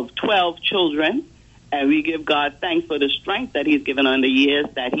of 12 children. And we give God thanks for the strength that He's given her in the years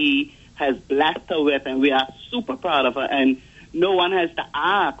that He has blessed her with. And we are super proud of her. And no one has to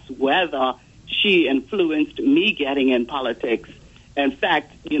ask whether she influenced me getting in politics. In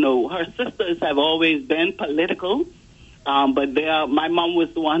fact, her sisters have always been political. But my mom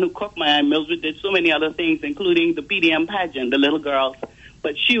was the one who cooked. My Aunt Mildred did so many other things, including the PDM pageant, the little girls.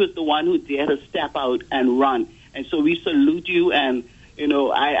 But she was the one who dared to step out and run. And so we salute you. And,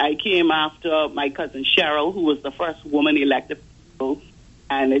 I came after my cousin Cheryl, who was the first woman elected.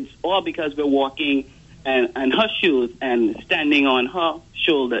 And it's all because we're walking in her shoes and standing on her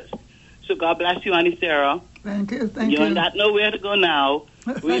shoulders. So God bless you, Auntie Sarah. Thank you. You ain't got nowhere to go now.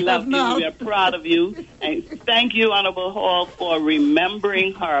 We love you. We are proud of you. And thank you, Honorable Hall, for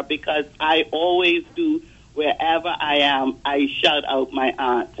remembering her, because I always do. Wherever I am, I shout out my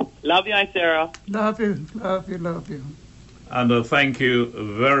aunt. Love you, Aunt Sarah. Love you, love you, love you. And thank you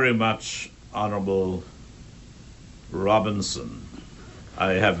very much, Honorable Robinson.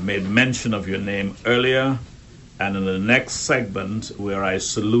 I have made mention of your name earlier, and in the next segment, where I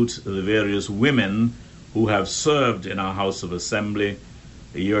salute the various women who have served in our House of Assembly,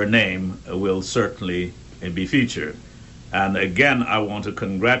 your name will certainly be featured. And again, I want to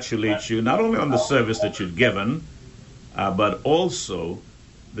congratulate you not only on the service that you've given, but also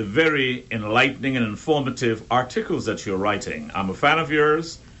the very enlightening and informative articles that you're writing. I'm a fan of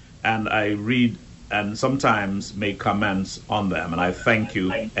yours, and I read and sometimes make comments on them, and I thank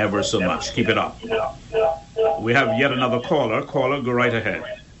you ever so much. Keep it up. We have yet another caller. Caller, go right ahead.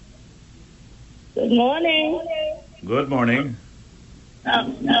 Good morning. Good morning.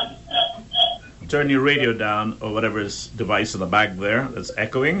 Turn your radio down or whatever device in the back there that's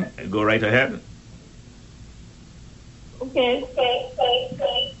echoing. Go right ahead. Okay.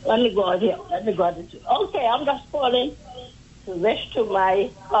 Let me go out here. Okay, I'm just calling to wish to my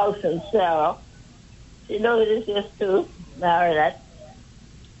cousin Sarah. You know who this is too? Marinette.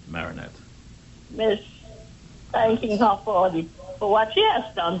 Miss, thanking her for what she has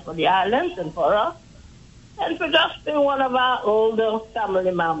done for the islands and for us, and for just being one of our older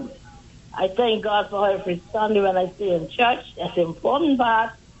family members. I thank God for her every Sunday when I see her in church. That's an important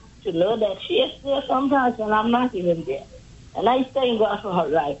part, to know that she is there sometimes when I'm not even there. And I thank God for her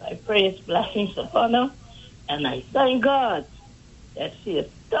life. I pray His blessings upon her. And I thank God that she is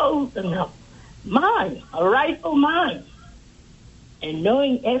chosen her mind, a rightful mind. And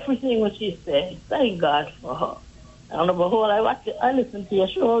knowing everything what she said, thank God for her. Honorable Hall, I listen to your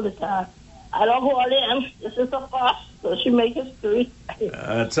show all the time. I don't call in. This is a fuss, so she makes history.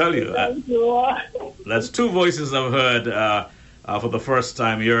 I tell you, that's two voices I've heard for the first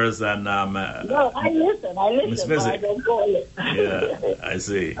time, yours and... no, I listen, but I don't call it. Yeah, I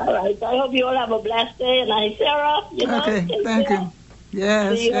see. All right, I hope you all have a blessed day, and I, Sarah, Okay, thank you.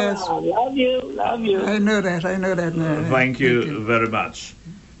 Yes. Love you. I know that, Mary. Thank you very much.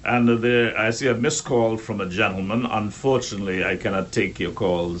 And I see a missed call from a gentleman. Unfortunately, I cannot take your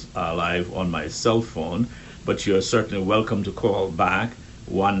calls live on my cell phone, but you're certainly welcome to call back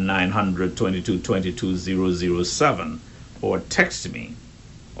 1-900-2222-007 or text me.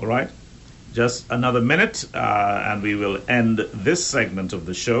 All right? Just another minute, and we will end this segment of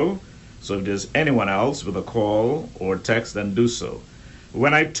the show. So if there's anyone else with a call or text, then do so.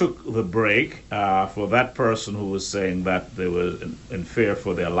 When I took the break, for that person who was saying that they were in fear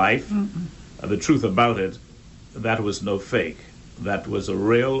for their life, the truth about it, that was no fake. That was a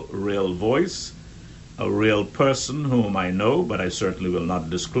real voice, a real person whom I know, but I certainly will not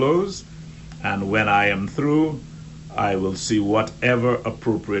disclose. And when I am through, I will see whatever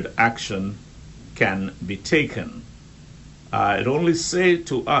appropriate action can be taken. It only say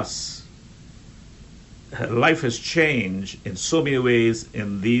to us, life has changed in so many ways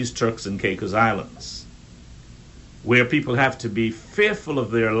in these Turks and Caicos Islands, where people have to be fearful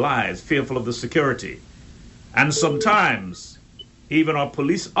of their lives, fearful of the security. And sometimes even our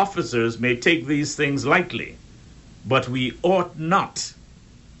police officers may take these things lightly, but we ought not.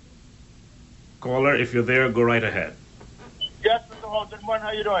 Caller, if you're there, go right ahead. Yes, Mr. Hall, good morning.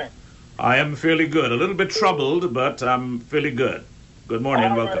 How you doing? I am fairly good. A little bit troubled, but I'm fairly good. Good morning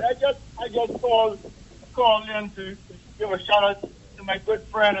and welcome. I just called in to give a shout out to my good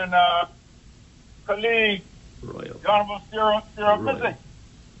friend and colleague, the Honorable Sarah Missy.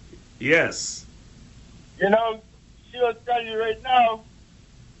 Yes. You know, she'll tell you right now,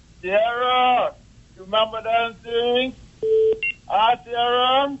 Sarah, you remember that thing?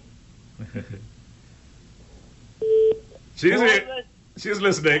 Sarah? She's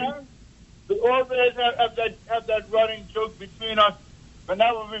listening. We always have that running joke between us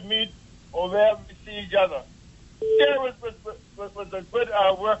whenever we meet or wherever we see each other. Sarah was a good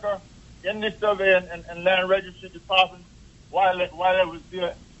worker in the survey and land registry department while I was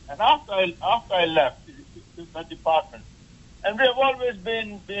there, and after I left the department. And we have always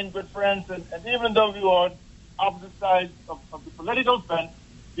been good friends, and even though we were on opposite sides of the political fence,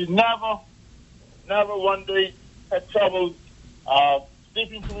 we never one day had trouble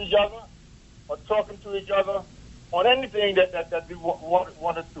speaking to each other or talking to each other on anything that we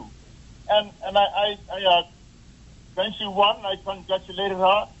wanted to. And I when she won, I congratulated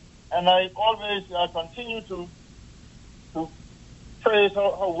her, and I always continue to praise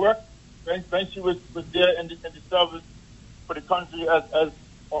her work when she was there in the service for the country as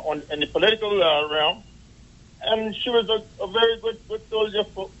in the political realm. and she was a very good soldier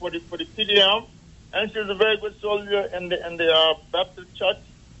for the PDM, and she was a very good soldier in the Baptist Church,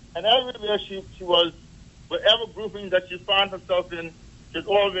 and everywhere she was, whatever grouping that she found herself in, she was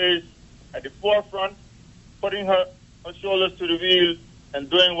always at the forefront, putting her shoulders to the wheel and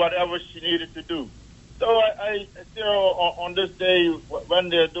doing whatever she needed to do. So I Sarah, on this day, when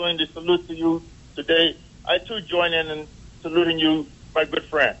they're doing the salute to you today, I too join in saluting you, my good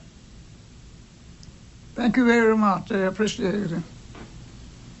friend. Thank you very much. I appreciate it.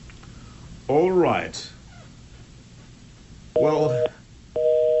 All right. Well,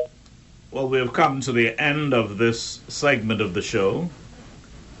 we have come to the end of this segment of the show,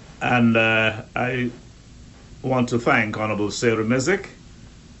 and I want to thank Honorable Sarah Mizik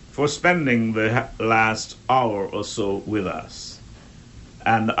for spending the last hour or so with us.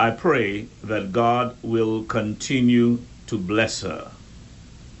 And I pray that God will continue to bless her.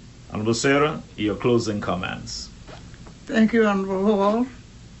 Honorable Sarah, your closing comments. Thank you, Honorable Hall.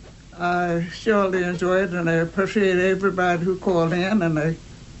 I surely enjoyed it, and I appreciate everybody who called in, and I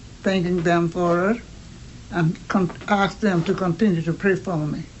thanking them for it, and ask them to continue to pray for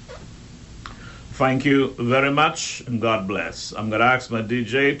me. Thank you very much, and God bless. I'm going to ask my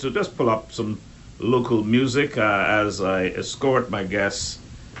DJ to just pull up some local music as I escort my guests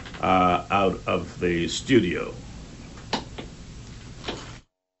out of the studio.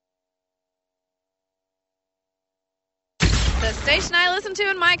 The station I listen to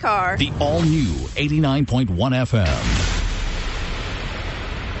in my car. The all-new 89.1 FM.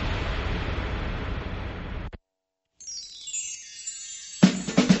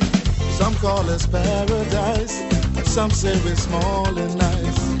 Some call us paradise, some say we're small and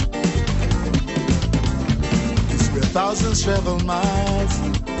nice. It's where thousands travel miles,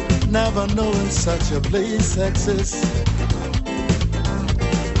 never knowing such a place exists.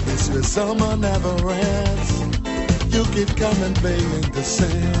 It's where summer never ends, you keep coming playing the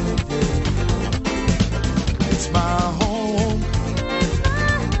same game. It's my home,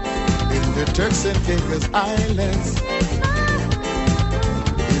 in the Turks and Caicos Islands.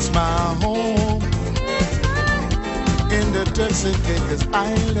 It's my home in the Turks and Caicos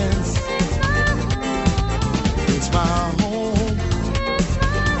Islands. It's my home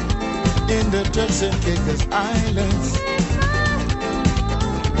in the Turks and Caicos Islands.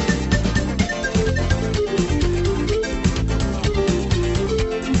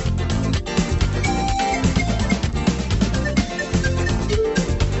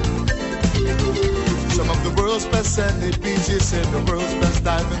 Some of the world's best sandy beaches and the world's best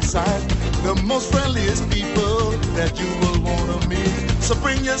diving site. The most friendliest people that you will want to meet. So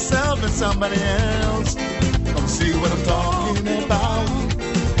bring yourself and somebody else. Come see what I'm talking about.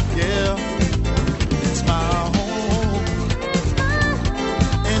 Yeah, it's my home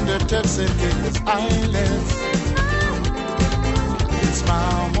in the Turks and Caicos Islands. It's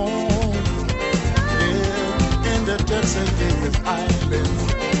my home, yeah, in the Turks and Caicos Islands.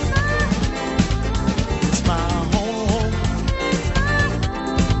 It's my home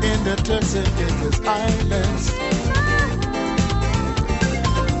in the Turks and Caicos Islands.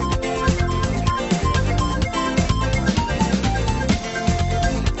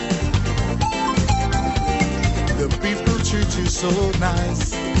 The people treat you so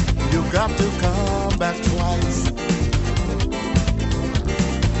nice, you got to come back twice.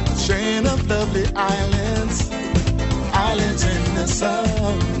 Chain of lovely islands, islands in the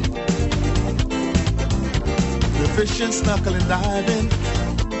sun. The fishing, snorkeling, diving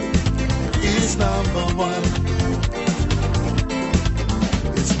is number one.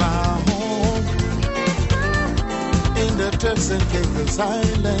 It's my home in the Turks and Caicos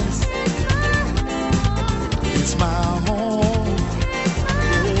Islands. It's my home,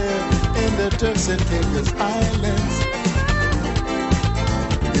 yeah, in the Turks and Caicos Islands.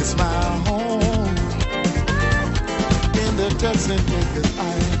 It's my home in the Turks and Caicos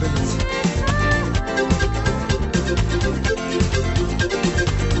Islands.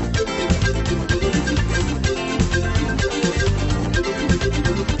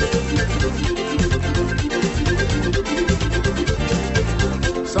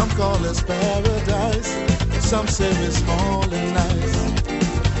 Some call us paradise, some say we're small and nice.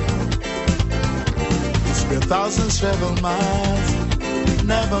 It's where thousands travel miles,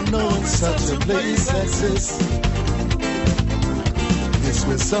 never knowing such a place exists. It's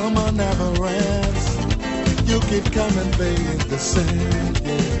where summer never ends, you keep coming playing the same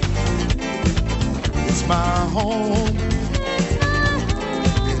game. It's my home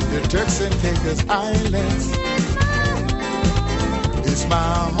in the Turks and Caicos Islands. It's my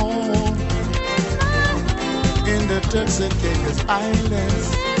home in the Turks and Caicos Islands.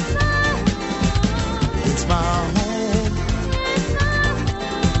 It's my home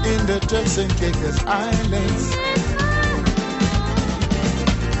in the Turks and Caicos Islands.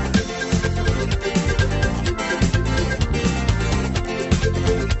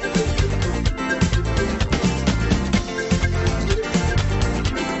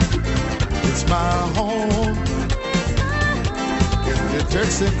 It's my home in the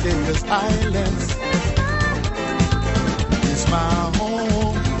Turks and Caicos Islands. It's my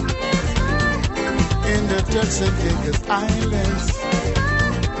home in the Turks and Caicos Islands.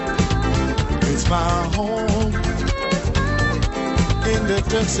 It's my home in the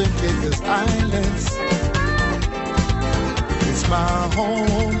Turks and Caicos Islands. It's my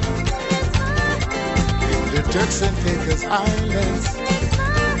home in the Turks and Caicos Islands.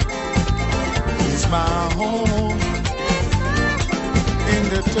 It's my home in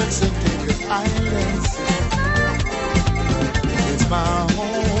the Turks and Caicos Islands. It's my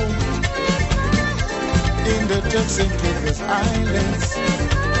home in the Turks and Caicos Islands.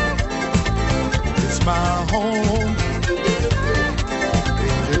 It's my home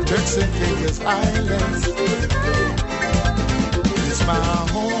in the Turks and Caicos Islands. It's my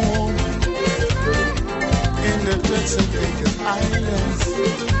home in the Turks and Caicos Islands.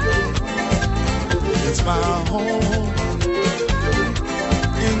 It's my home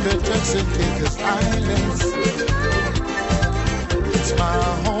in the Turks and Caicos Islands. It's my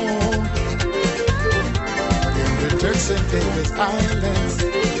home in the Turks and Caicos Islands.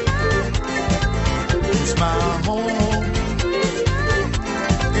 It's my home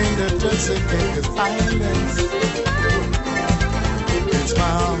in the Turks and Caicos Islands. It's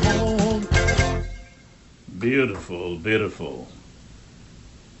my home. Beautiful, beautiful.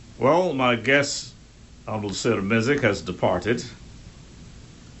 Well, my guest, Honorable Sarah Mizik, has departed,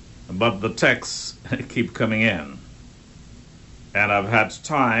 but the texts keep coming in. And I've had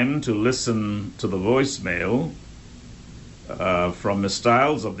time to listen to the voicemail from Miss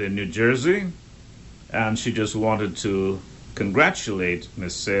Stiles up there in New Jersey, and she just wanted to congratulate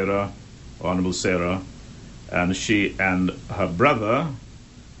Miss Sarah, Honorable Sarah, and she and her brother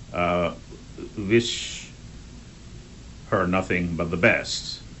wish her nothing but the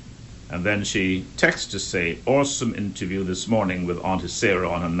best. And then she texts to say, awesome interview this morning with Auntie Sarah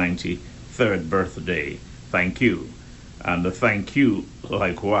on her 93rd birthday. Thank you. And thank you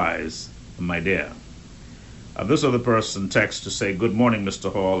likewise, my dear. This other person texts to say, good morning,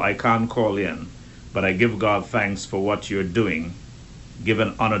 Mr. Hall. I can't call in, but I give God thanks for what you're doing.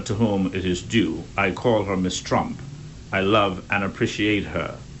 Given honor to whom it is due. I call her Miss Trump. I love and appreciate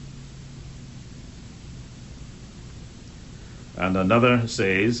her. And another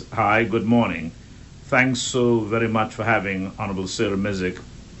says, hi, good morning. Thanks so very much for having Honorable Sarah Mizik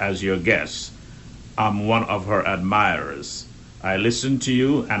as your guest. I'm one of her admirers. I listen to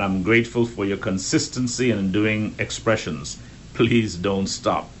you and I'm grateful for your consistency in doing expressions. Please don't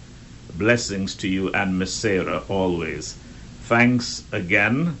stop. Blessings to you and Miss Sarah always. Thanks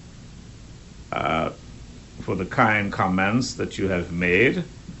again for the kind comments that you have made.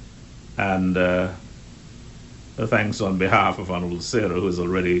 And thanks on behalf of Honorable Sarah, who has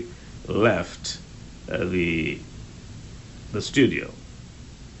already left the studio.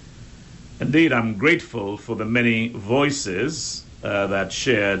 Indeed, I'm grateful for the many voices that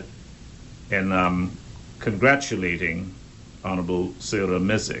shared in congratulating Honorable Sarah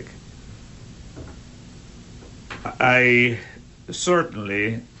Mizik. I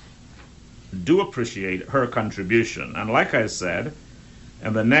certainly do appreciate her contribution. And like I said,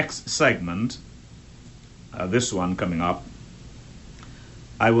 in the next segment, this one coming up,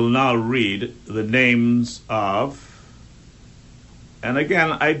 I will now read the names of, and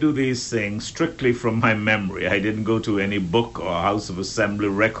again, I do these things strictly from my memory. I didn't go to any book or House of Assembly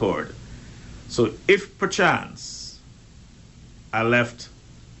record. So if perchance I left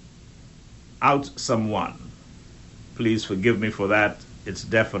out someone, please forgive me for that. It's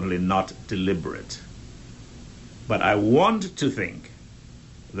definitely not deliberate. But I want to think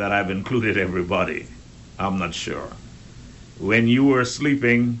that I've included everybody. I'm not sure. When you were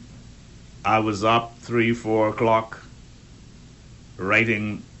sleeping, I was up 3, 4 o'clock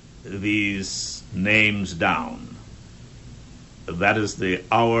writing these names down. That is the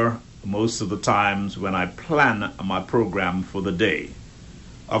hour most of the times when I plan my program for the day.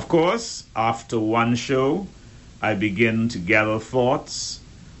 Of course, after one show, I begin to gather thoughts.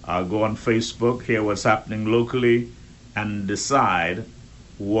 I'll go on Facebook, hear what's happening locally, and decide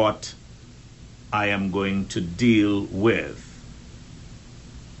what I am going to deal with.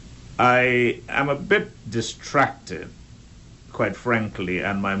 I am a bit distracted, quite frankly,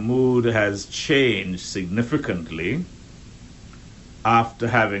 and my mood has changed significantly after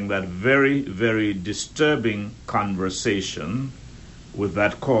having that very, very disturbing conversation with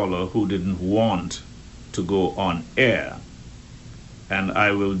that caller who didn't want to go on air. And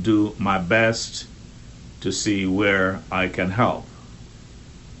I will do my best to see where I can help.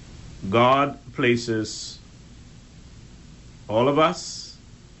 God places all of us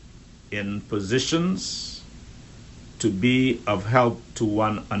in positions to be of help to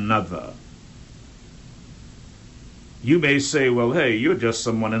one another. You may say, well, hey, you're just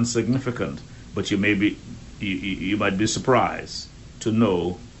someone insignificant, but you might be surprised to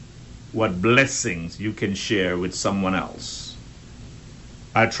know what blessings you can share with someone else.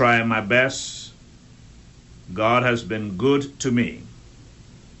 I try my best. God has been good to me.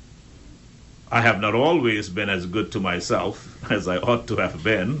 I have not always been as good to myself as I ought to have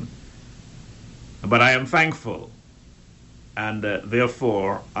been, but I am thankful, and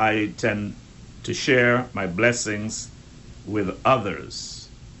therefore I tend to share my blessings with others,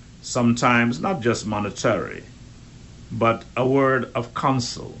 sometimes not just monetary, but a word of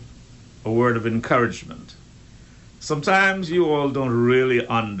counsel, a word of encouragement. Sometimes you all don't really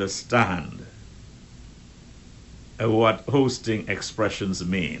understand what hosting expressions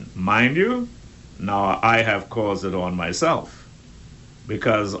mean. Mind you, now I have caused it on myself,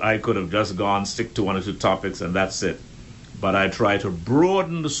 because I could have just gone stick to one or two topics and that's it. But I try to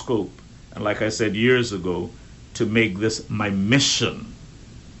broaden the scope, and like I said years ago, to make this my mission,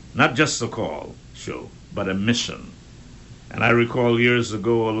 not just a call show, but a mission. And I recall years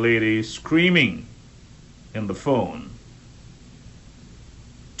ago a lady screaming in the phone,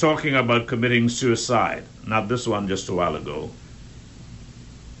 talking about committing suicide. Not this one, just a while ago.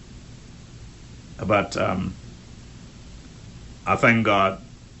 But I thank God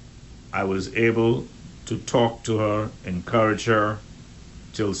I was able to talk to her, encourage her,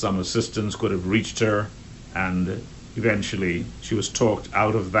 till some assistance could have reached her, and eventually she was talked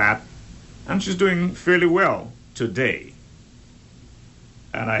out of that, and she's doing fairly well today.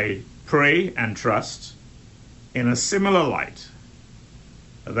 And I pray and trust in a similar light,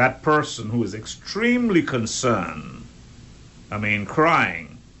 that person who is extremely concerned,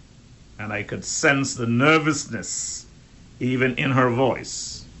 crying, and I could sense the nervousness even in her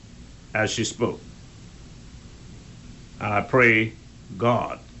voice as she spoke. And I pray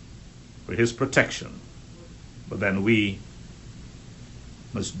God for his protection, but then we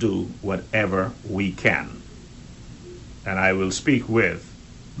must do whatever we can. And I will speak with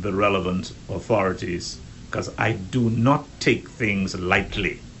the relevant authorities, because I do not take things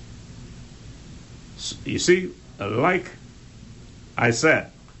lightly. You see, like I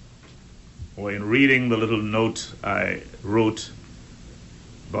said, when reading the little note I wrote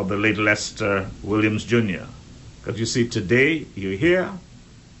about the late Lester Williams Jr., because you see, today you're here,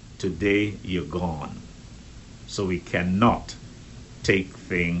 today you're gone. So we cannot take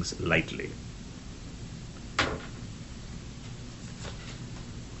things lightly.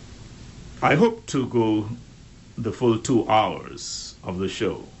 I hope to go the full 2 hours of the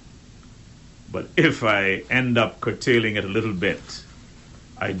show, but if I end up curtailing it a little bit,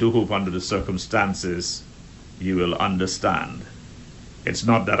 I do hope under the circumstances you will understand. It's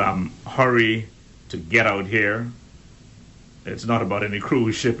not that I'm hurry to get out here. It's not about any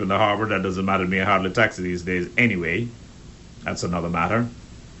cruise ship in the harbor. That doesn't matter to me. I hardly taxi these days anyway. That's another matter.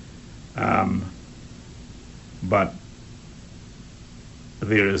 But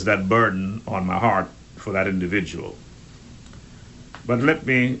there is that burden on my heart for that individual. But let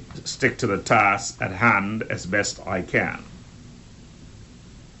me stick to the task at hand as best I can.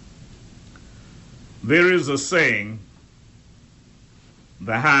 There is a saying,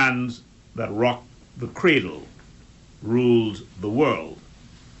 the hands that rocked the cradle ruled the world.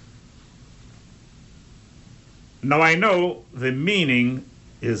 Now I know the meaning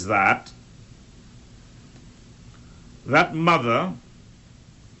is that mother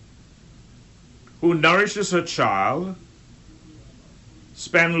who nourishes her child,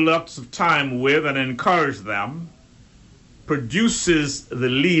 spends lots of time with and encourages them, produces the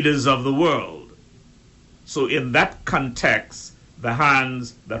leaders of the world. So in that context, the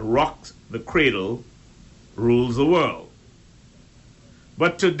hands that rocked the cradle rules the world.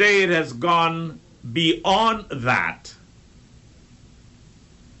 But today it has gone beyond that,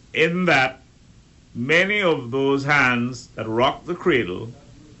 in that many of those hands that rock the cradle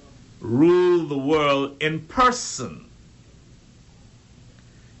rule the world in person.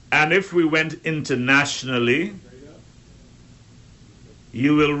 And if we went internationally,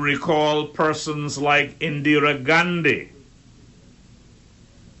 you will recall persons like Indira Gandhi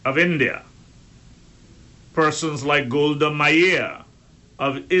of India, persons like Golda Meir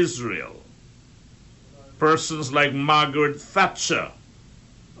of Israel, persons like Margaret Thatcher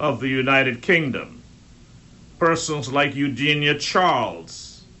of the United Kingdom, persons like Eugenia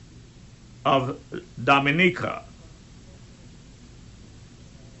Charles of Dominica,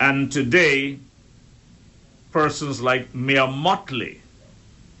 and today, persons like Mia Mottley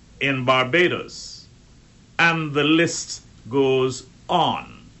in Barbados, and the list goes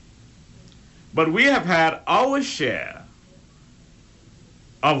on. But we have had our share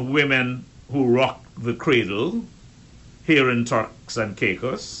of women who rock the cradle here in Turks and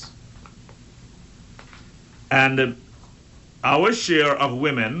Caicos, and our share of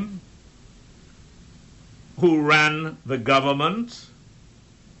women who ran the government,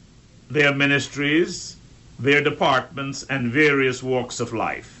 their ministries, their departments, and various walks of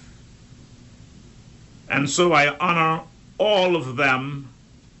life. And so I honor all of them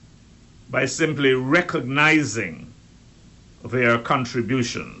by simply recognizing their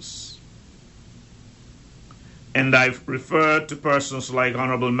contributions. And I've referred to persons like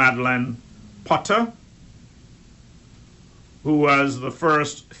Honorable Madeleine Potter, who was the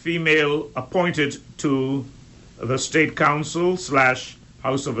first female appointed to the State Council /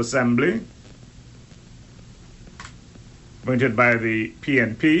 House of Assembly, appointed by the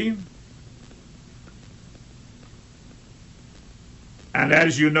PNP. And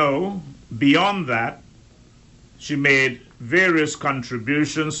as you know, beyond that, she made various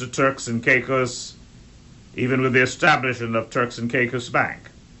contributions to Turks and Caicos, even with the establishment of Turks and Caicos Bank.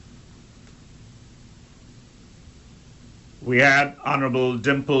 We had Honorable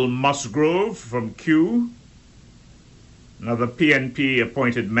Dimple Musgrove from Kew, another PNP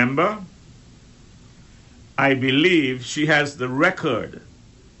appointed member. I believe she has the record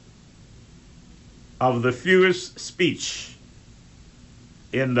of the fewest speech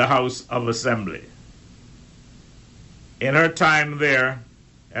in the House of Assembly. In her time there,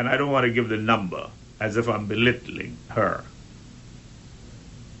 and I don't want to give the number as if I'm belittling her,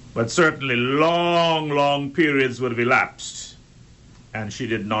 but certainly long periods would have elapsed and she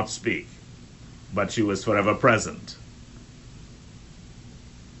did not speak, but she was forever present.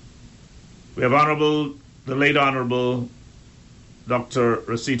 We have the late Honorable Dr.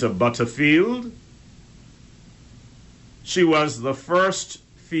 Rosita Butterfield. She was the first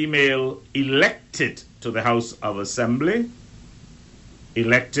female elected to the House of Assembly,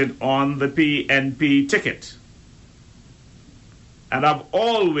 elected on the PNP ticket. And I've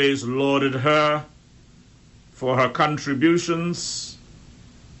always lauded her for her contributions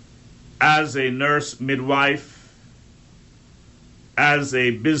as a nurse midwife, as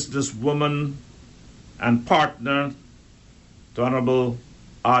a businesswoman and partner to Honorable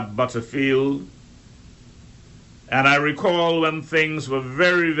Art Butterfield. And I recall when things were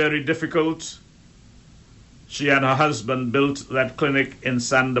very difficult, she and her husband built that clinic in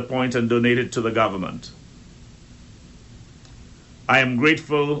Sander Point and donated to the government. I am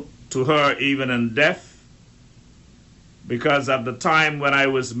grateful to her even in death, because at the time when I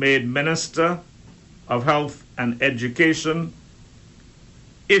was made Minister of Health and Education,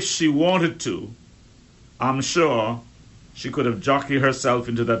 if she wanted to, I'm sure she could have jockeyed herself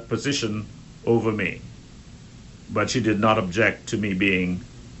into that position over me. But she did not object to me being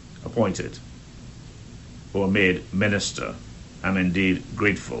appointed or made minister. I'm indeed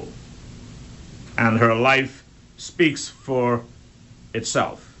grateful. And her life speaks for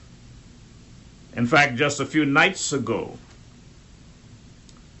itself. In fact, just a few nights ago,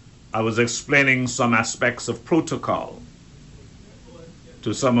 I was explaining some aspects of protocol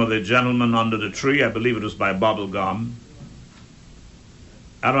to some of the gentlemen under the tree. I believe it was by Bubblegum.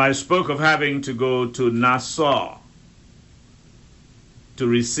 And I spoke of having to go to Nassau to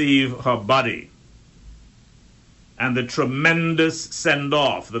receive her body, and the tremendous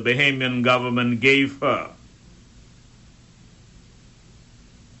send-off the Bahamian government gave her,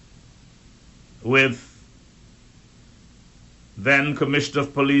 with then Commissioner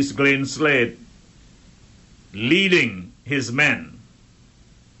of Police Glenn Slade leading his men,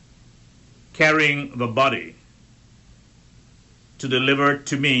 carrying the body to deliver it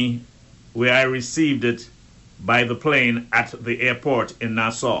to me, where I received it by the plane at the airport in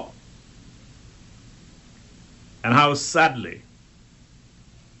Nassau. And how sadly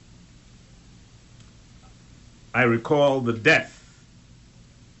I recall the death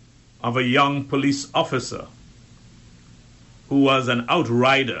of a young police officer who was an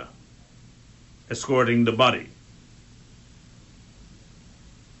outrider escorting the body,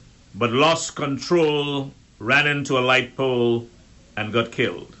 but lost control, ran into a light pole, and got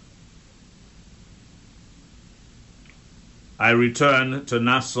killed. I returned to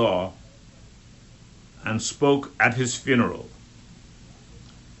Nassau and spoke at his funeral,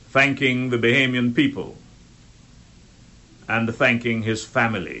 thanking the Bahamian people and thanking his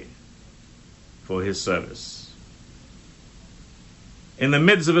family for his service. In the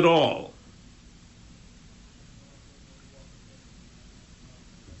midst of it all,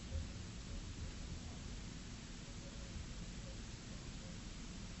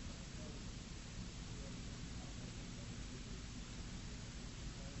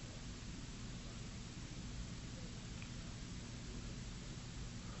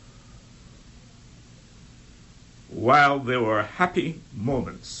 while there were happy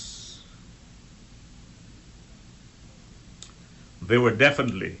moments, there were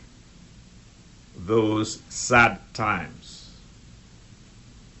definitely those sad times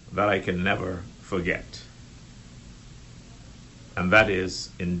that I can never forget. And that is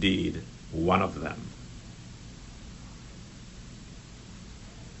indeed one of them.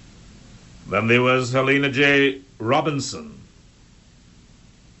 Then there was Helena J. Robinson,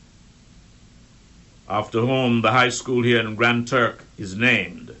 after whom the high school here in Grand Turk is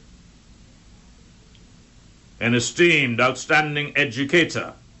named. An esteemed, outstanding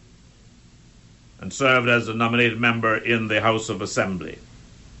educator, and served as a nominated member in the House of Assembly.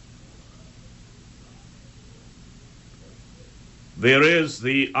 There is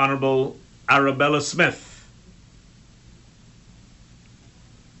the Honorable Arabella Smith,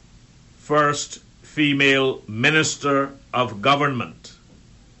 first female Minister of Government.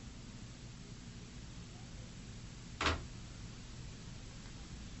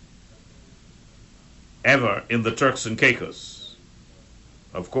 Ever in the Turks and Caicos.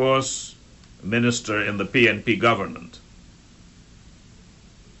 Of course, minister in the PNP government.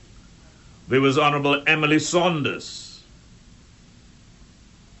 There was Honorable Emily Saunders,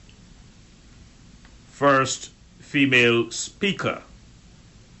 first female Speaker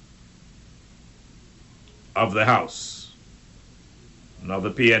of the House, now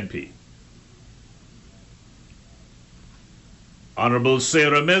the PNP. Honorable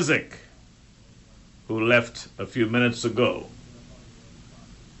Sarah Mizik, who left a few minutes ago,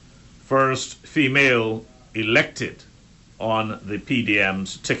 first female elected on the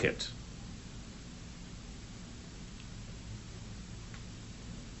PDM's ticket.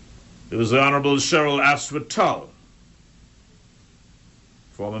 There was the Honorable Cheryl Aswad Tull,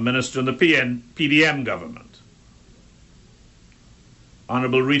 former minister in the PDM government.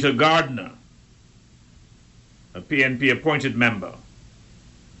 Honorable Rita Gardner, a PNP appointed member.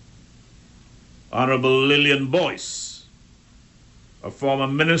 Honorable Lillian Boyce, a former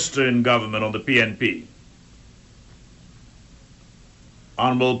minister in government on the PNP.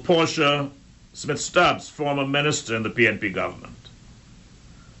 Honorable Portia Smith-Stubbs, former minister in the PNP government.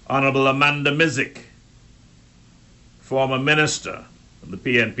 Honorable Amanda Mizik, former minister in the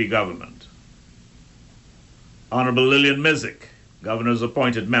PNP government. Honorable Lillian Mizik, governor's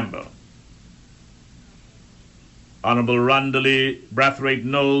appointed member. Honorable Randali Brathwaite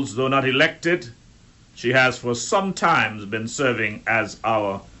Knowles, though not elected, she has for some time been serving as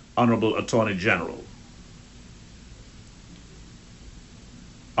our Honorable Attorney General.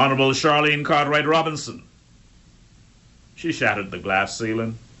 Honorable Charlene Cartwright Robinson, she shattered the glass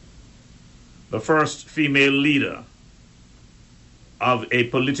ceiling. The first female leader of a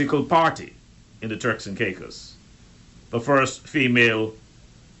political party in the Turks and Caicos. The first female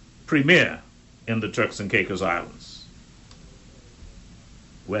premier in the Turks and Caicos Islands.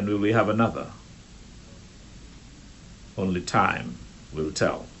 When will we have another? Only time will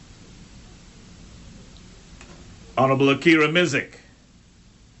tell. Honorable Akira Mizik,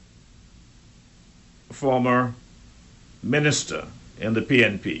 former minister in the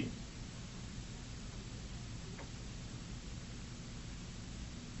PNP.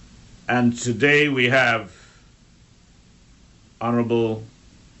 And today we have Honorable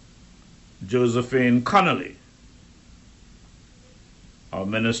Josephine Connolly, our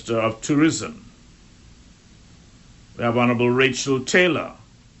Minister of Tourism. We have Honorable Rachel Taylor,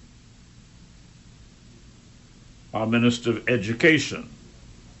 our Minister of Education.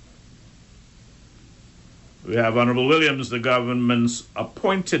 We have Honorable Williams, the government's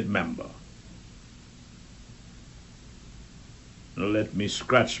appointed member. Now let me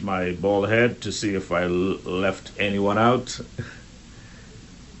scratch my bald head to see if I left anyone out.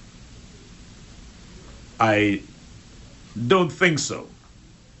 I don't think so.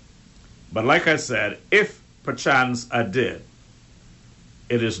 But like I said, if perchance I did,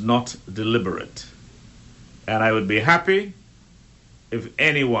 it is not deliberate. And I would be happy if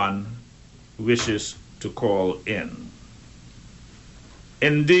anyone wishes to call in.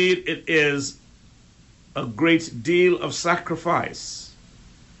 Indeed, it is a great deal of sacrifice.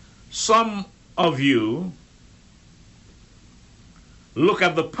 Some of you look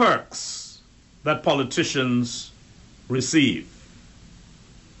at the perks that politicians receive.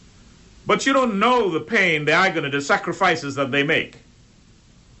 But you don't know the pain, the agony, the sacrifices that they make.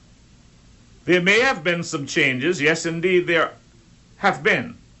 There may have been some changes. Yes, indeed, there have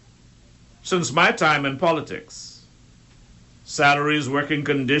been. Since my time in politics, salaries, working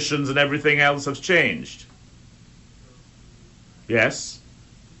conditions, and everything else have changed. Yes.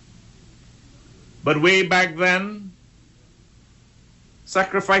 But way back then,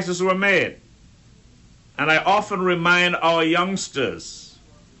 sacrifices were made. And I often remind our youngsters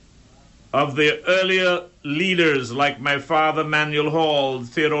of the earlier leaders like my father, Manuel Hall,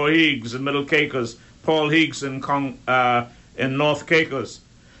 Theodore Higgs in Middle Caicos, Paul Higgs in North Caicos,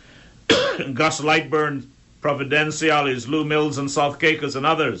 Gus Lightburn, Providenciales, Lou Mills in South Caicos, and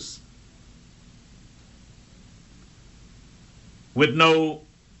others. With no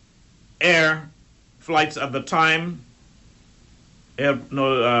air flights at the time,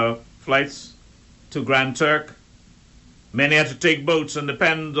 flights to Grand Turk. Many had to take boats, and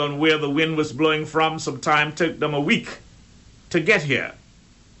depend on where the wind was blowing from. Sometimes took them a week to get here.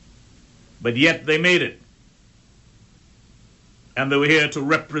 But yet they made it. And they were here to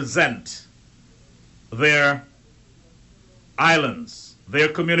represent their islands, their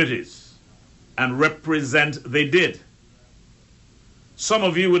communities, and they did. Some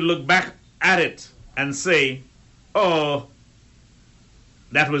of you would look back at it and say, oh,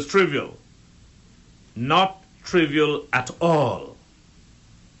 that was trivial. Not trivial at all.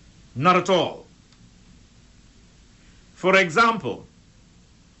 Not at all. For example,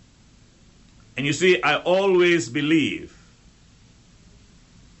 and you see, I always believe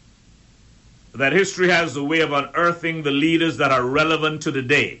that history has a way of unearthing the leaders that are relevant to the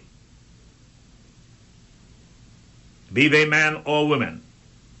day, be they men or women.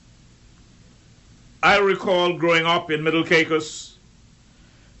 I recall growing up in Middle Caicos,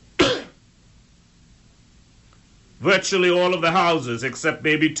 virtually all of the houses, except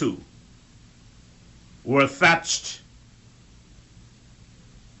maybe 2, were thatched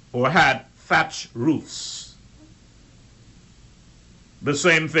or had thatch roofs. The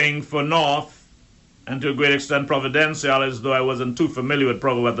same thing for North, and to a great extent Providenciales, though I wasn't too familiar with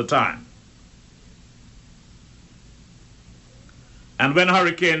Provo at the time. And when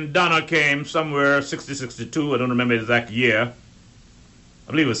Hurricane Donna came, somewhere 60, 62, I don't remember the exact year,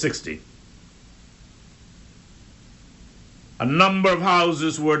 I believe it was 60, a number of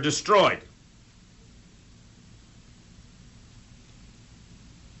houses were destroyed.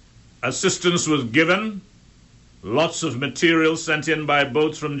 Assistance was given, lots of material sent in by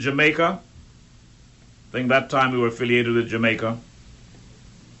boats from Jamaica. I think that time we were affiliated with Jamaica.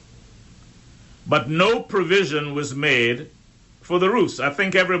 But no provision was made for the roofs. I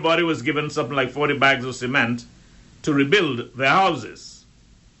think everybody was given something like 40 bags of cement to rebuild their houses,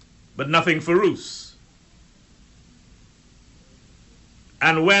 but nothing for roofs.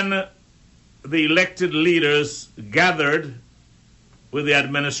 And when the elected leaders gathered with the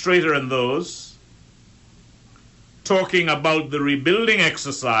administrator and those, talking about the rebuilding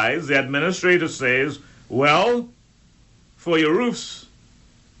exercise, the administrator says, well, for your roofs,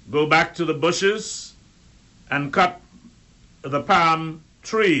 go back to the bushes and cut the palm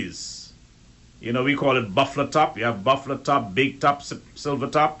trees. You know, we call it buffalo top. You have buffalo top, big top, silver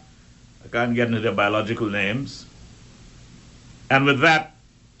top. I can't get into their biological names. And with that,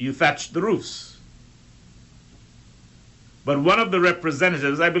 you thatch the roofs. But one of the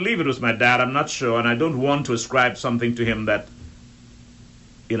representatives, I believe it was my dad, I'm not sure, and I don't want to ascribe something to him that,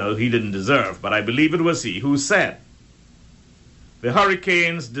 he didn't deserve, but I believe it was he who said, the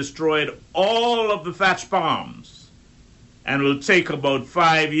hurricanes destroyed all of the thatch palms and will take about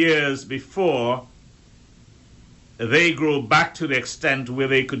 5 years before they grow back to the extent where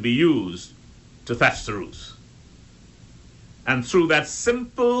they could be used to thatch the roofs. And through that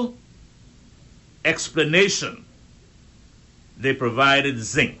simple explanation, they provided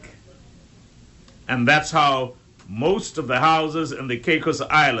zinc. And that's how most of the houses in the Caicos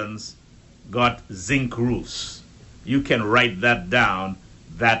Islands got zinc roofs. You can write that down.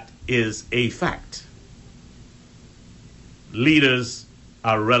 That is a fact. Leaders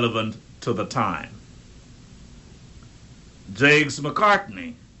are relevant to the time. James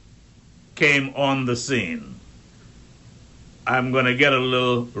McCartney came on the scene. I'm going to get a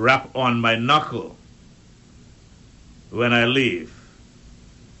little rap on my knuckle when I leave.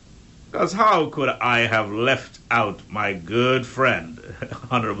 Because how could I have left out my good friend,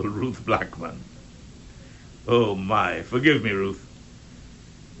 Honorable Ruth Blackman? Oh my, forgive me, Ruth.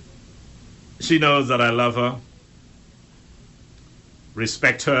 She knows that I love her,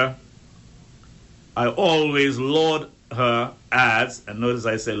 respect her. I always laud her as, and notice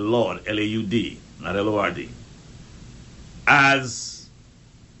I say Lord, L-A-U-D, not L-O-R-D. as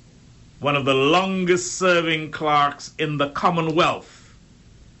one of the longest serving clerks in the Commonwealth.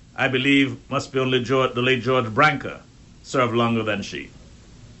 I believe must be only the late George Branca served longer than she.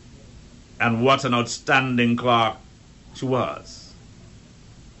 And what an outstanding clerk she was.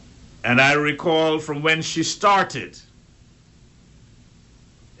 And I recall from when she started,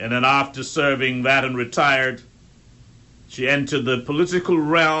 and then after serving that and retired, she entered the political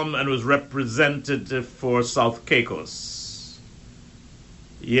realm and was representative for South Caicos.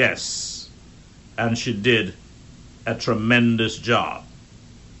 Yes, and she did a tremendous job.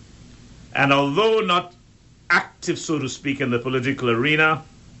 And although not active, so to speak, in the political arena,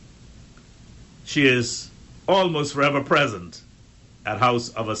 she is almost forever present at House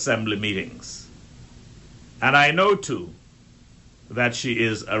of Assembly meetings. And I know, too, that she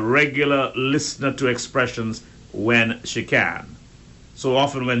is a regular listener to Expressions when she can. So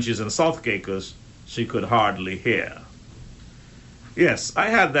often when she's in South Caicos, she could hardly hear. Yes, I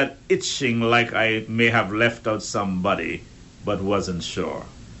had that itching like I may have left out somebody, but wasn't sure.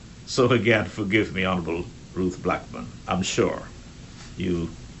 So again, forgive me, Honorable Ruth Blackman. I'm sure you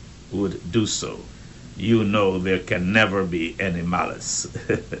would do so. You know there can never be any malice.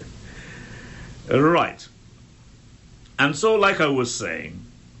 Right. And so, like I was saying,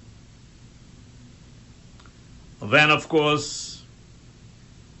 then, of course,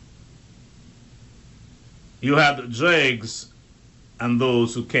 you had Jiggs and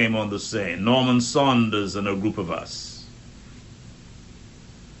those who came on the scene, Norman Saunders and a group of us.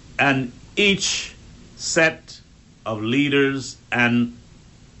 And each set of leaders and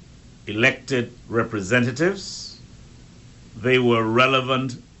elected representatives, they were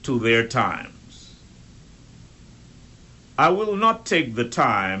relevant to their times. I will not take the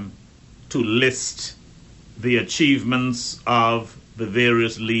time to list the achievements of the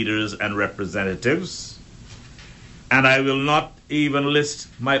various leaders and representatives, and I will not even list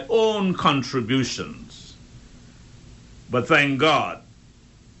my own contributions. But thank God,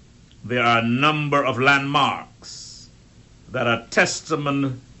 there are a number of landmarks that are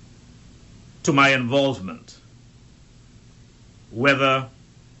testament to my involvement, whether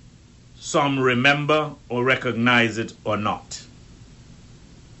some remember or recognize it or not.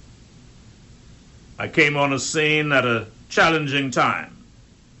 I came on a scene at a challenging time,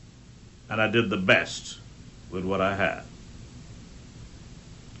 and I did the best with what I had.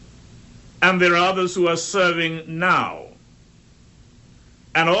 And there are others who are serving now,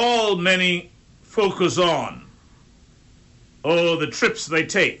 and many focus on, the trips they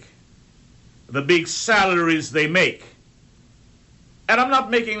take, the big salaries they make. And I'm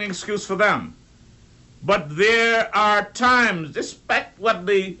not making an excuse for them. But there are times, despite what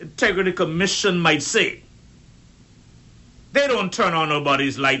the Integrity Commission might say, they don't turn on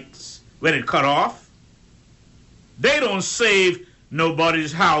nobody's lights when it cut off. They don't save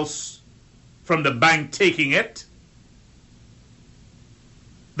nobody's house from the bank taking it.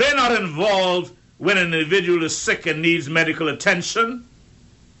 They're not involved when an individual is sick and needs medical attention.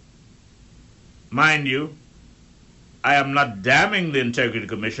 Mind you, I am not damning the Integrity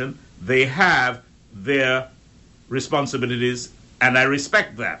Commission. They have their responsibilities, and I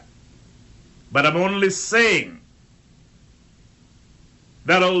respect that. But I'm only saying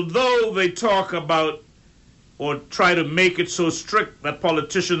that although they talk about or try to make it so strict that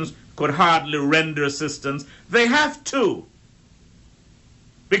politicians could hardly render assistance, they have to.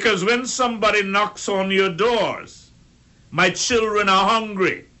 Because when somebody knocks on your doors, my children are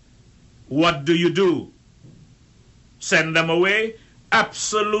hungry, what do? Send them away?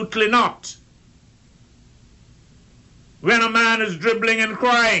 Absolutely not. When a man is dribbling and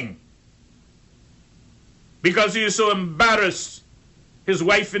crying because he is so embarrassed his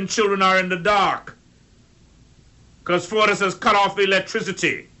wife and children are in the dark because Fortis has cut off the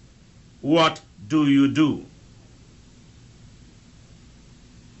electricity, what do?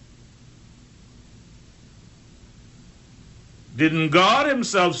 Didn't God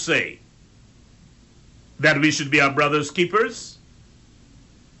himself say that we should be our brother's keepers?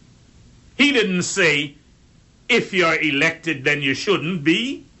 He didn't say, if you're elected, then you shouldn't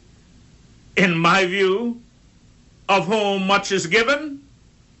be. In my view, of whom much is given,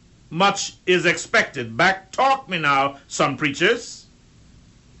 much is expected. Back talk me now, some preachers.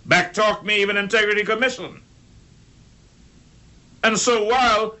 Back talk me even Integrity Commission. And so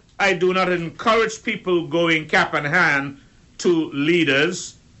while I do not encourage people going cap in hand to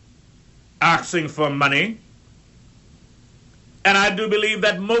leaders asking for money, and I do believe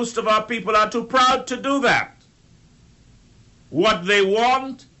that most of our people are too proud to do that. What they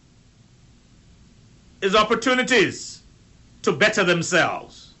want is opportunities to better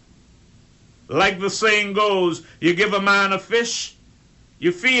themselves. Like the saying goes, you give a man a fish,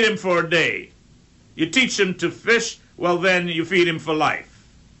 you feed him for a day. You teach him to fish, well then you feed him for life.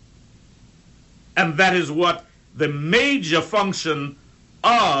 And that is what the major function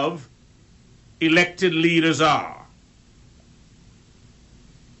of elected leaders are.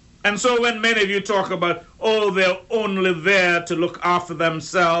 And so when many of you talk about, oh, they're only there to look after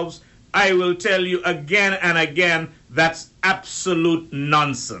themselves, I will tell you again and again, that's absolute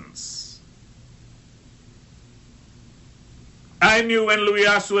nonsense. I knew when Louis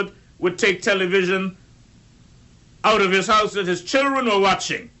Aswood would take television out of his house that his children were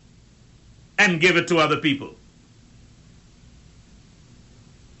watching and give it to other people.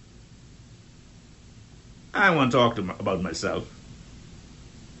 I want to talk about myself.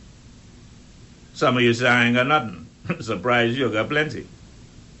 Some of you say I ain't got nothing. Surprise you, got plenty.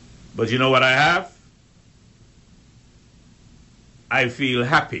 But you know what I have? I feel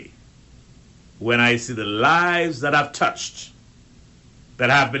happy when I see the lives that I've touched, that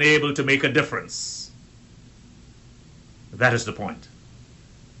have been able to make a difference. That is the point.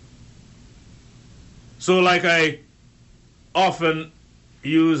 So like I often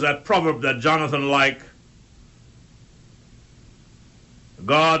use that proverb that Jonathan liked,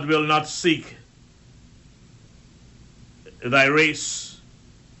 God will not seek thy race,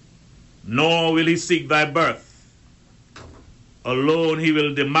 nor will he seek thy birth. Alone he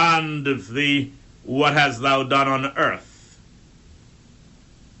will demand of thee, what hast thou done on earth?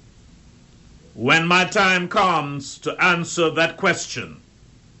 When my time comes to answer that question,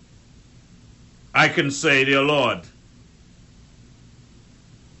 I can say, dear Lord,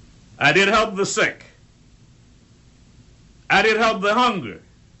 I did help the sick. I did help the hungry.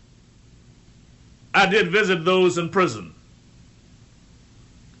 I did visit those in prison.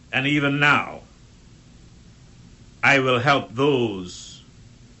 And even now, I will help those,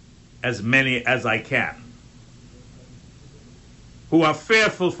 as many as I can, who are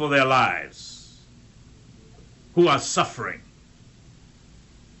fearful for their lives, who are suffering.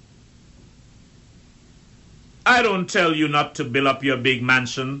 I don't tell you not to build up your big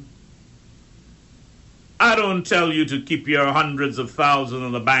mansion. I don't tell you to keep your hundreds of thousands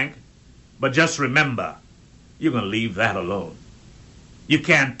in the bank, but just remember, you're going to leave that alone. You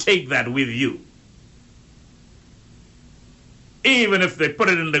can't take that with you. Even if they put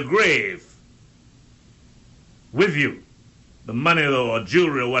it in the grave with you, the money or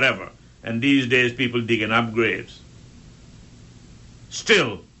jewelry or whatever, and these days people digging up graves,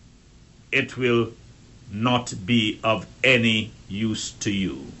 still, it will not be of any use to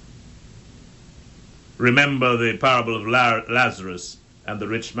you. Remember the parable of Lazarus and the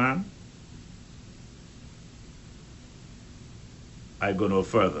rich man? I go no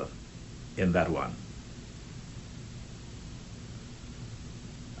further in that one.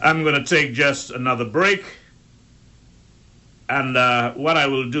 I'm going to take just another break. And what I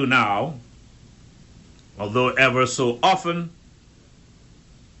will do now, although ever so often,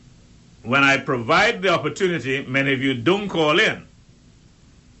 when I provide the opportunity, many of you don't call in.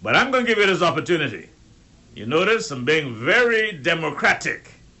 But I'm going to give you this opportunity. You notice I'm being very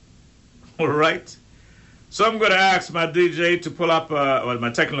democratic. All right? So I'm going to ask my DJ to pull up, or my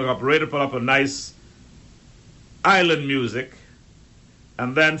technical operator pull up a nice island music.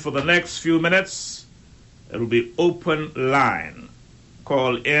 And then for the next few minutes, it will be open line.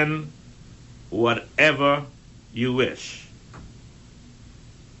 Call in whatever you wish.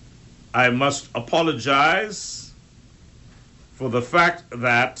 I must apologize for the fact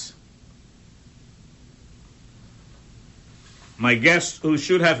that my guest, who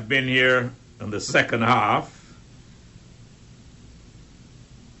should have been here in the second half,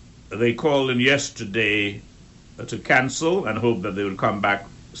 they called in yesterday to cancel and hope that they will come back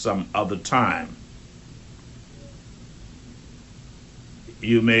some other time.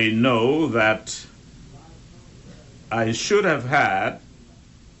 You may know that I should have had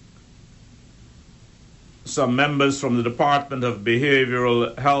some members from the Department of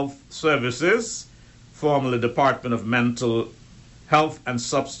Behavioral Health Services, formerly Department of Mental Health and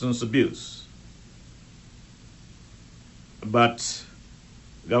Substance Abuse. But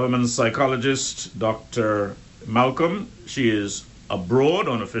government psychologist Dr. Malcolm, she is abroad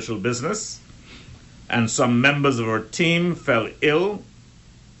on official business, and some members of her team fell ill,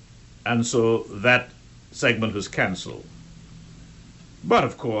 and so that segment was canceled. But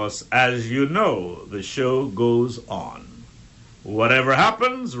of course, as you know, the show goes on. Whatever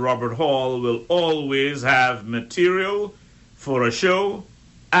happens, Robert Hall will always have material for a show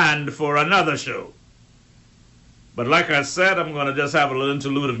and for another show. But like I said, I'm going to just have a little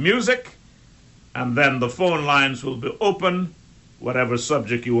interlude of music, and then the phone lines will be open whatever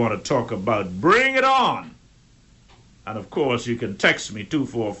subject you want to talk about. Bring it on. And of course, you can text me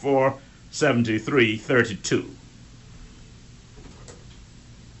 244-7332.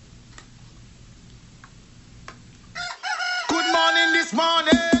 Good morning this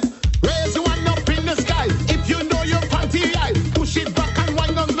morning. Raise your hand up in the sky. If you know your panty high, push it back and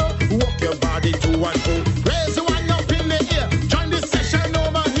wind on low. Walk your body to and fro. Raise your hand up in the air. Join the session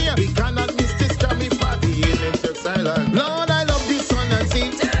over here. We cannot miss this jammy party in Turks Island. Lord, I love this sun and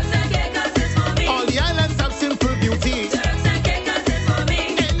sea. All the islands have simple beauty.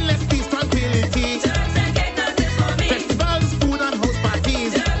 Endless peace, tranquility. Festivals, food and house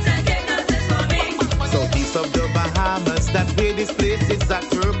parties. Southeast of the Bahamas, that's where this place is at.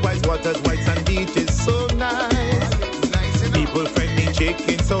 Turquoise waters, whites and beaches, so nice. People friendly,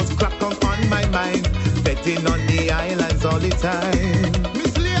 chicken sauce, crack on my mind. Betting on the islands all the time.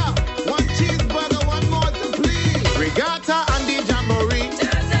 Miss Leah, one cheeseburger, one more to please. Regatta and the Jamboree.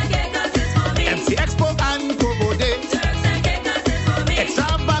 MC Expo and Cobo Day.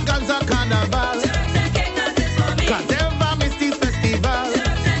 Extravaganza Carnival. Cadeva Misty Festival.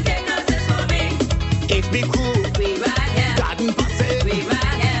 HB Crew. Garden Passe.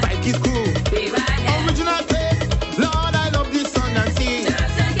 Vikings Crew. Original taste. Lord, I love the sun and sea.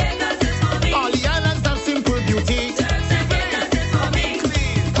 All the islands have simple beauty.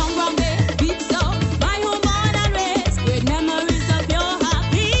 Come from me, beach sound, my home born and raised, with memories of pure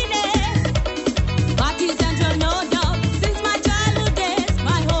happiness. Party Central, no doubt, since my childhood days,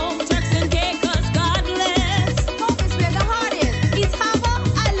 my home, Turks and Caicos, God bless. Hope is where the heart is. East Harbor,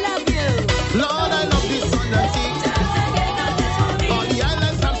 I love you. Lord, I love the sun and sea. All the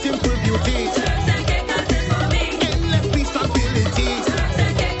islands have simple beauty. Endless peace, tranquility.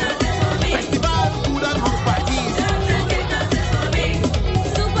 Festival, food and house parties.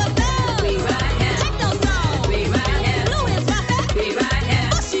 Super Bowl, techno soul, Blue is rocket,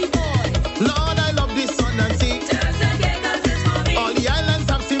 Bushy boys. Lord, I love the sun and sea. All the islands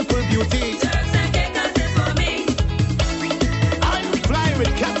have simple beauty. I'm flying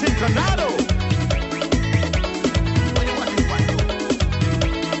with Captain Canado.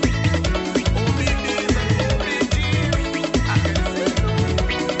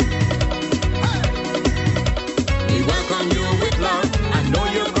 We welcome you with love. I know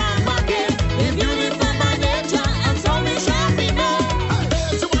you come again. We're beautiful by nature, and so we shall be known.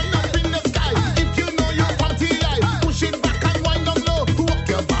 Raise your hand up in the sky. If you know your party high, push it back and wind down low. Walk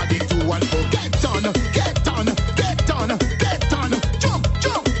your body to and fro. Get on, get on, get on, get on. Jump,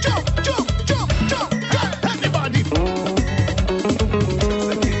 jump, jump, jump, jump, jump. Yeah, everybody.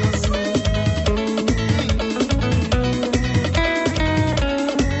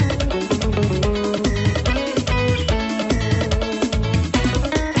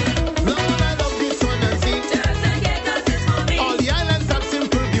 Lord, I love the sun and sea. All the islands have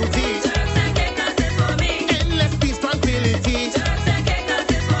simple beauty. Endless peace, tranquility.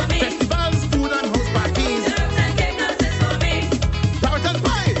 Festivals, food and house parties. Parrot and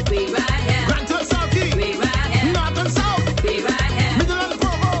Pie. Grand and Southie. North and South. Middle and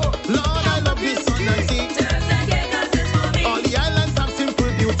Provo. Lord, I love the sun and sea. All the islands have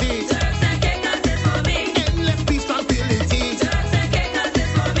simple beauty. Endless peace, tranquility.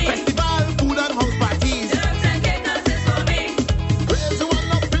 Festival, food and house parties. Raise your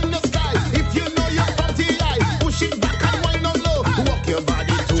one up in the sky. If you know your party high, push it back and wind on low. Walk your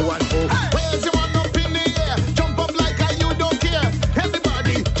body to and fro. Raise your one up in the air. Jump up like you don't care.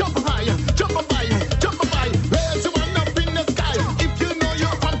 Everybody, jump high, jump up high, jump up high. Raise your one up in the sky. If you know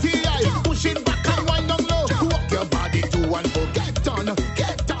your party high, push it back and wind on low. Walk your body to and fro. Get on,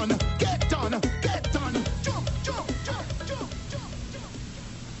 get on, get on, get on. Jump, jump, jump, jump.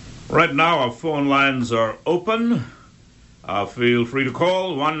 Right now, our phone lines are open. Feel free to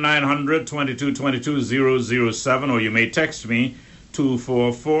call 1-900-2222-007, or you may text me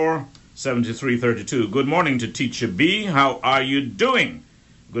 244-7332. Good morning to Teacher B. How are you doing?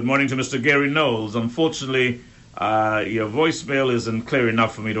 Good morning to Mr. Gary Knowles. Unfortunately, your voicemail isn't clear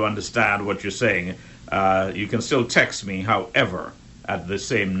enough for me to understand what you're saying. You can still text me, however, at the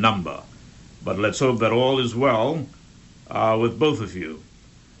same number. But let's hope that all is well with both of you.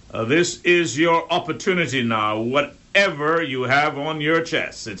 This is your opportunity now. Whatever you have on your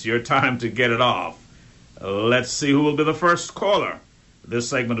chest, it's your time to get it off. Let's see who will be the first caller. This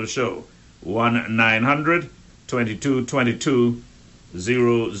segment of the show,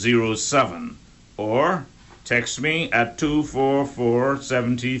 1-900-2222-007. Or text me at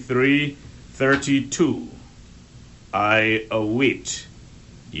 244-7332. I await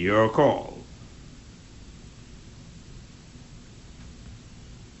your call.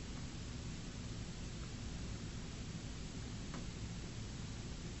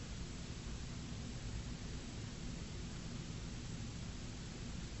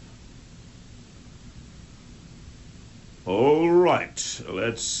 All right,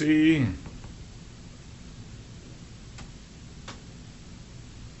 let's see.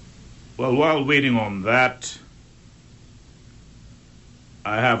 Well, while waiting on that,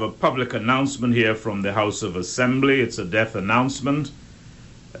 I have a public announcement here from the House of Assembly. It's a death announcement.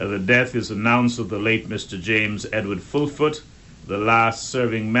 The death is announced of the late Mr. James Edward Fulfoot, the last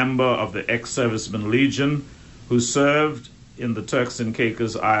serving member of the ex-serviceman Legion, who served in the Turks and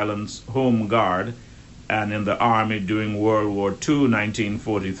Caicos Islands Home Guard and in the Army during World War II,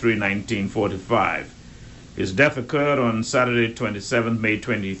 1943-1945. His death occurred on Saturday, 27th May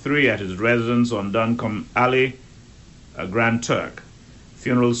 23, at his residence on Duncombe Alley, Grand Turk.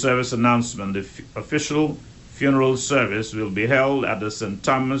 Funeral service announcement. The official funeral service will be held at the St.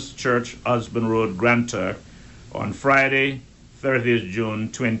 Thomas Church, Osborne Road, Grand Turk, on Friday, 30th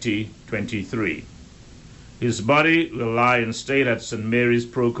June 2023. His body will lie in state at St. Mary's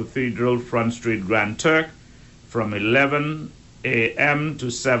Pro Cathedral, Front Street, Grand Turk, from 11 a.m.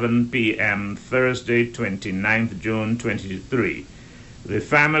 to 7 p.m. Thursday, 29th June 2023. The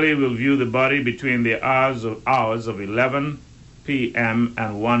family will view the body between the hours of 11 p.m.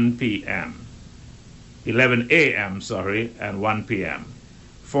 and 1 p.m. 11 a.m., and 1 p.m.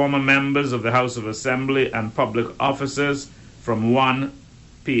 Former members of the House of Assembly and public officers from 1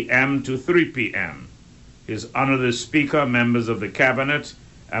 p.m. to 3 p.m. His Honor the Speaker, members of the Cabinet,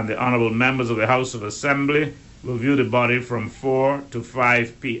 and the Honorable members of the House of Assembly will view the body from 4 to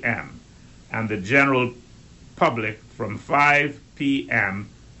 5 p.m. and the general public from 5 p.m.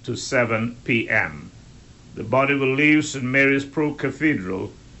 to 7 p.m. The body will leave St. Mary's Pro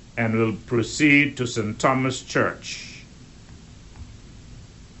Cathedral and will proceed to St. Thomas Church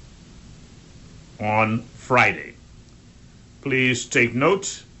on Friday. Please take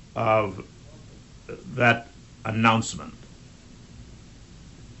note of that announcement.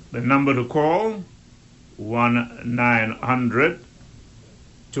 The number to call,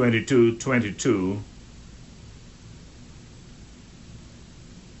 1-900-2222.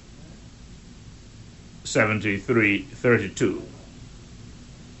 $73.32.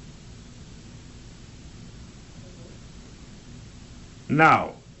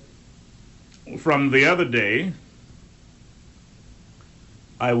 Now, from the other day,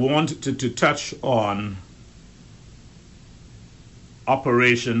 I wanted to touch on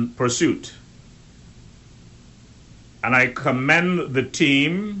Operation Pursuit. And I commend the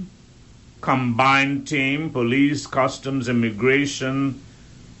team, combined team, police, customs, immigration,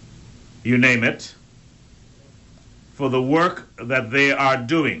 you name it, for the work that they are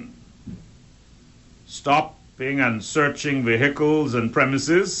doing, stopping and searching vehicles and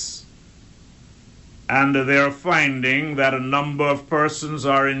premises, and they are finding that a number of persons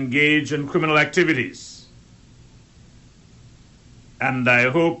are engaged in criminal activities. And I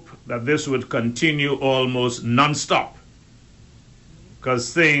hope that this would continue almost non-stop,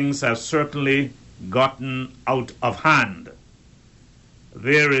 because things have certainly gotten out of hand.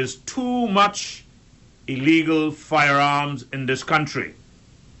 There is too much illegal firearms in this country.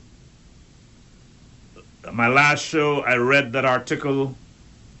 My last show, I read that article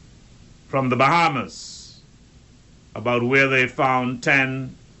from the Bahamas about where they found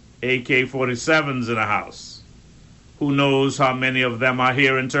 10 AK-47s in a house. Who knows how many of them are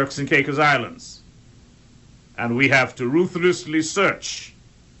here in Turks and Caicos Islands? And we have to ruthlessly search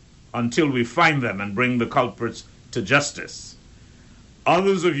until we find them and bring the culprits to justice.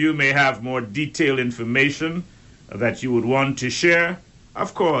 Others of you may have more detailed information that you would want to share.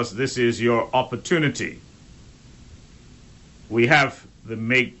 Of course, this is your opportunity. We have to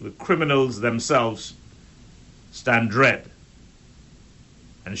make the criminals themselves stand dread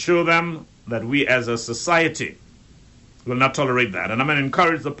and show them that we as a society will not tolerate that. And I'm going to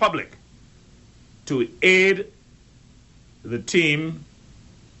encourage the public to aid the team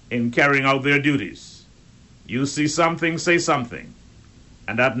in carrying out their duties. You see something, say something.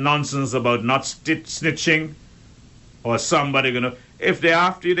 And that nonsense about not snitching or somebody gonna, if they're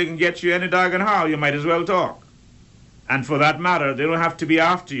after you, they can get you any dog and how, you might as well talk. And for that matter, they don't have to be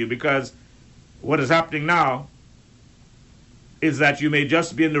after you, because what is happening now is that you may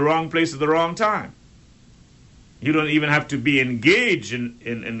just be in the wrong place at the wrong time. You don't even have to be engaged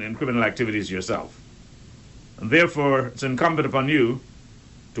in criminal activities yourself. And therefore, it's incumbent upon you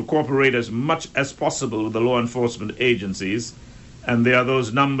to cooperate as much as possible with the law enforcement agencies. And there are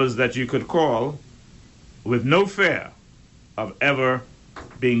those numbers that you could call with no fear of ever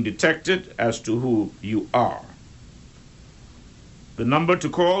being detected as to who you are. The number to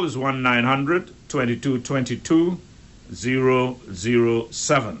call is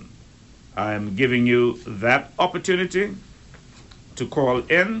 1-900-2222-007. I am giving you that opportunity to call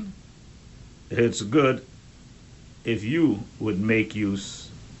in. It's good if you would make use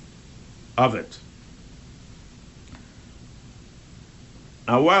of it.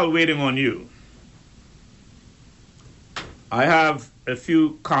 Now, while waiting on you, I have a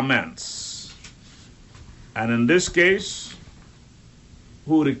few comments. And in this case,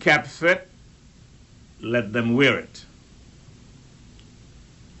 who the cap fit, let them wear it.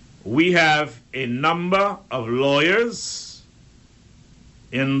 We have a number of lawyers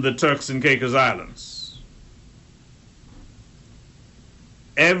in the Turks and Caicos Islands.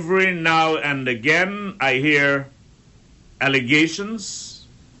 Every now and again, I hear allegations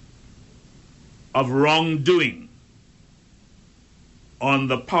of wrongdoing on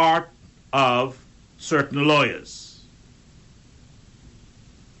the part of certain lawyers.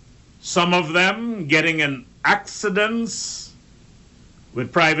 Some of them getting in accidents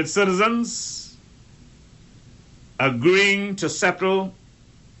with private citizens, agreeing to settle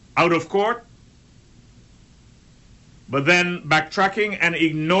out of court, but then backtracking and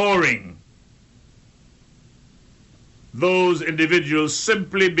ignoring those individuals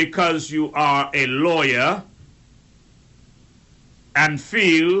simply because you are a lawyer and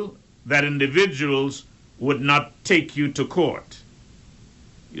feel that individuals would not take you to court.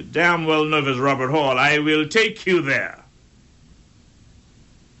 You damn well know, as Robert Hall, I will take you there.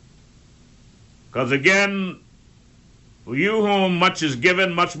 Because again, for you whom much is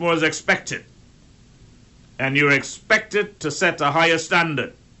given, much more is expected. And you're expected to set a higher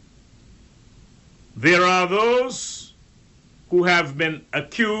standard. There are those who have been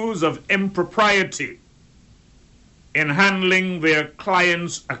accused of impropriety in handling their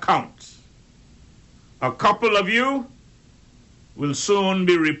clients' accounts. A couple of you will soon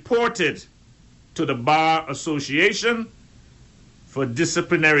be reported to the Bar Association for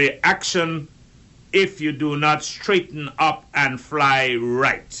disciplinary action if you do not straighten up and fly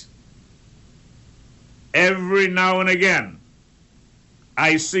right. Every now and again,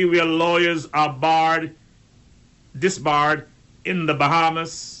 I see where lawyers are disbarred in the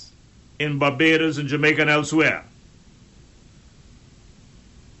Bahamas, in Barbados, in Jamaica, and elsewhere.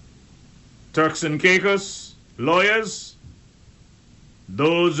 Turks and Caicos lawyers,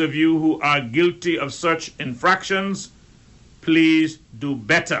 those of you who are guilty of such infractions, please do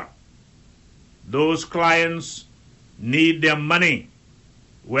better. Those clients need their money,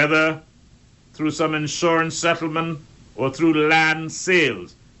 whether through some insurance settlement or through land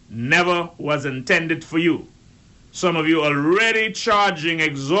sales. Never was intended for you. Some of you are already charging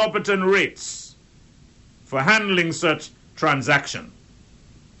exorbitant rates for handling such transaction.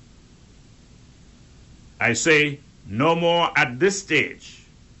 I say no more at this stage.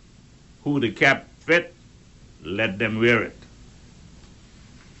 Who the cap fit, let them wear it.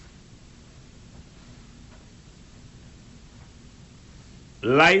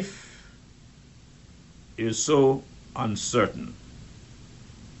 Life is so uncertain.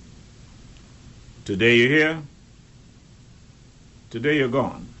 Today you're here, today you're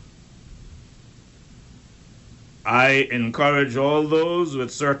gone. I encourage all those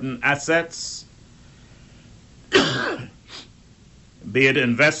with certain assets, be it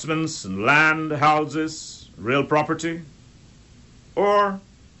investments in land, houses, real property, or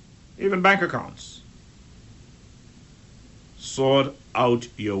even bank accounts. Sort out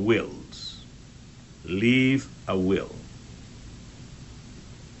your wills. Leave a will.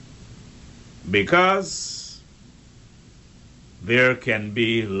 Because there can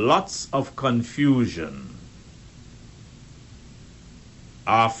be lots of confusion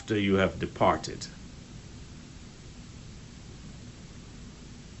after you have departed.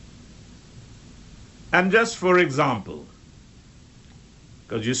 And just for example,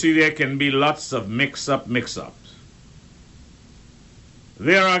 because you see there can be lots of mix-ups.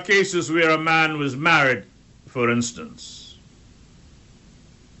 There are cases where a man was married, for instance,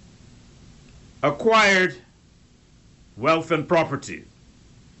 acquired wealth and property,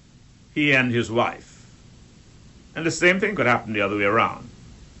 he and his wife. And the same thing could happen the other way around.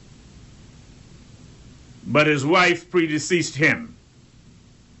 But his wife predeceased him.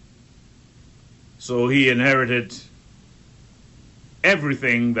 So he inherited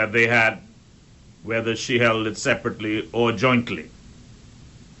everything that they had, whether she held it separately or jointly.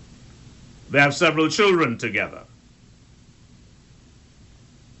 They have several children together.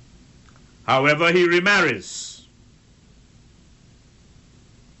 However, he remarries.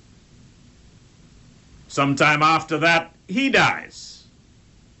 Sometime after that, he dies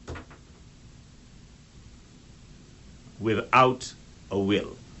without a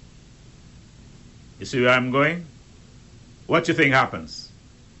will. You see where I'm going? What do you think happens?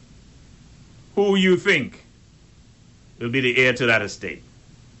 Who you think will be the heir to that estate?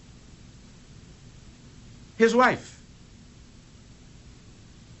 His wife.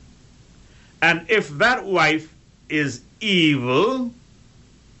 And if that wife is evil,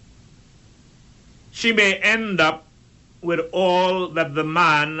 she may end up with all that the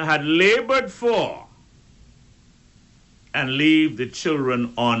man had labored for and leave the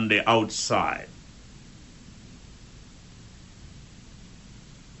children on the outside.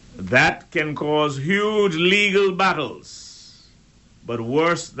 That can cause huge legal battles. But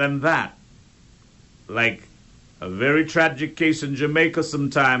worse than that, like a very tragic case in Jamaica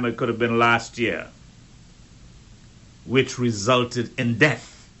sometime, it could have been last year, which resulted in death.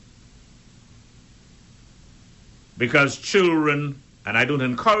 Because children, and I don't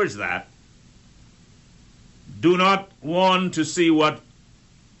encourage that, do not want to see what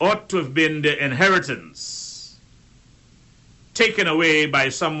ought to have been the inheritance taken away by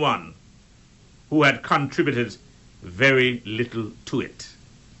someone who had contributed very little to it.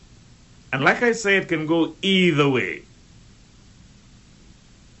 And like I say, it can go either way.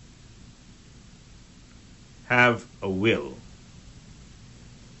 Have a will.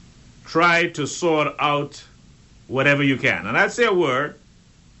 Try to sort out whatever you can. And I say a word,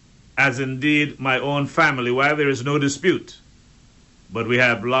 as indeed my own family, while there is no dispute, but we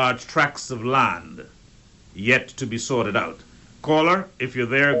have large tracts of land yet to be sorted out. Caller, if you're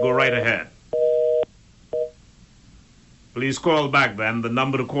there, go right ahead. Please call back then. The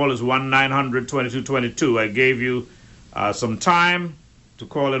number to call is 1-900-2222. I gave you some time to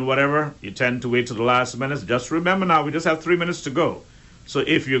call in whatever. You tend to wait till the last minute. Just remember now, we just have 3 minutes to go. So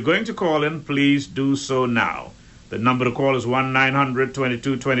if you're going to call in, please do so now. The number to call is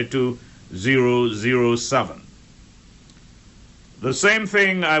 1-900-2222-007. The same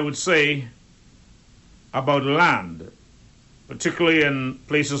thing I would say about land, particularly in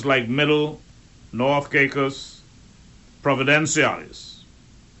places like Middle, North Caicos, Providenciales,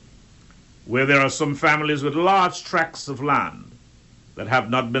 where there are some families with large tracts of land that have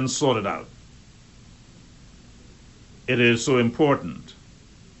not been sorted out. It is so important.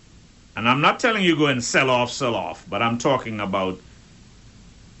 And I'm not telling you go and sell off, but I'm talking about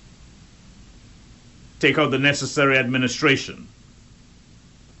take out the necessary administration.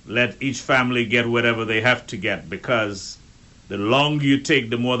 Let each family get whatever they have to get, because the longer you take,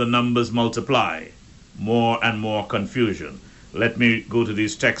 the more the numbers multiply, more and more confusion. Let me go to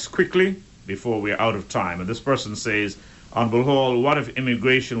these texts quickly before we're out of time. And this person says, Honorable Hall, what if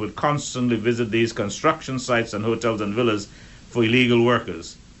immigration would constantly visit these construction sites and hotels and villas for illegal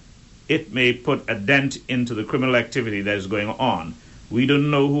workers? It may put a dent into the criminal activity that is going on. We don't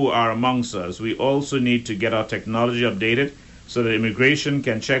know who are amongst us. We also need to get our technology updated so that immigration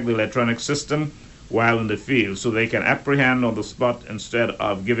can check the electronic system while in the field, so they can apprehend on the spot instead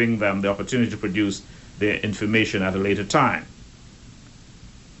of giving them the opportunity to produce their information at a later time.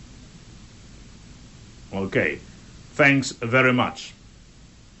 Okay, thanks very much.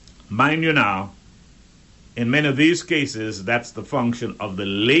 Mind you now, in many of these cases, that's the function of the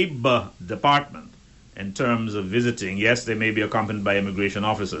Labor Department in terms of visiting. Yes, they may be accompanied by immigration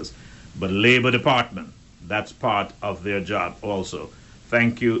officers, but Labor Department, that's part of their job also.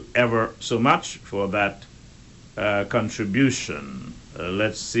 Thank you ever so much for that contribution.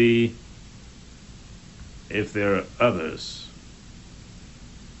 Let's see if there are others.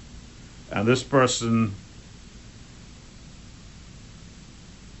 And this person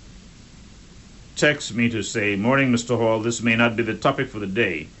texts me to say, morning, Mr. Hall, this may not be the topic for the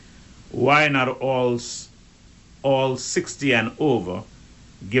day. Why not all 60 and over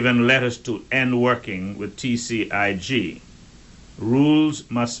given letters to end working with TCIG? Rules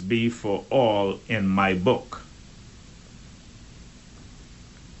must be for all in my book.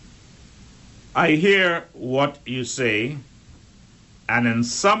 I hear what you say, and in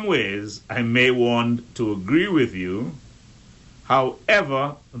some ways I may want to agree with you.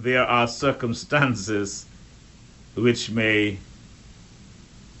 However, there are circumstances which may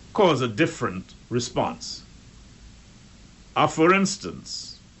cause a different response. For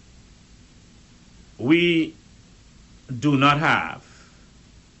instance, we do not have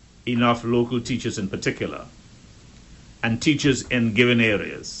enough local teachers in particular, and teachers in given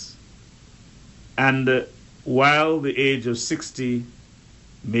areas. And while the age of 60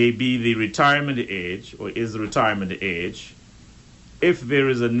 may be the retirement age, or is the retirement age, if there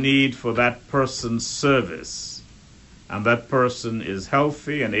is a need for that person's service, and that person is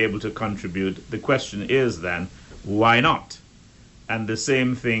healthy and able to contribute, the question is then, why not? And the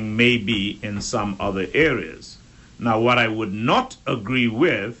same thing may be in some other areas. Now, what I would not agree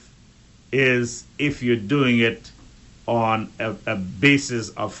with is if you're doing it on a basis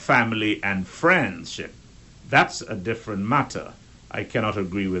of family and friendship. That's a different matter. I cannot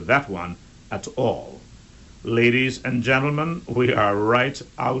agree with that one at all. Ladies and gentlemen, we are right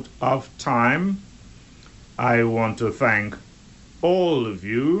out of time. I want to thank all of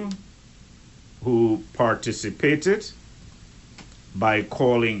you who participated by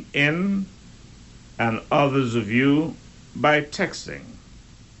calling in and others of you by texting.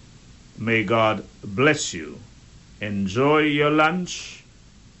 May God bless you. Enjoy your lunch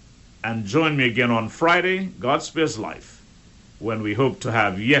and join me again on Friday, God Spares Life, when we hope to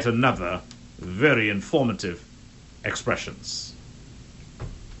have yet another very informative expressions.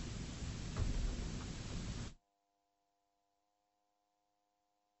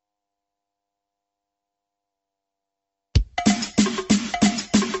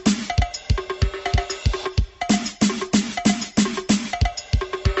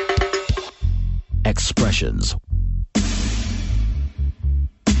 Expressions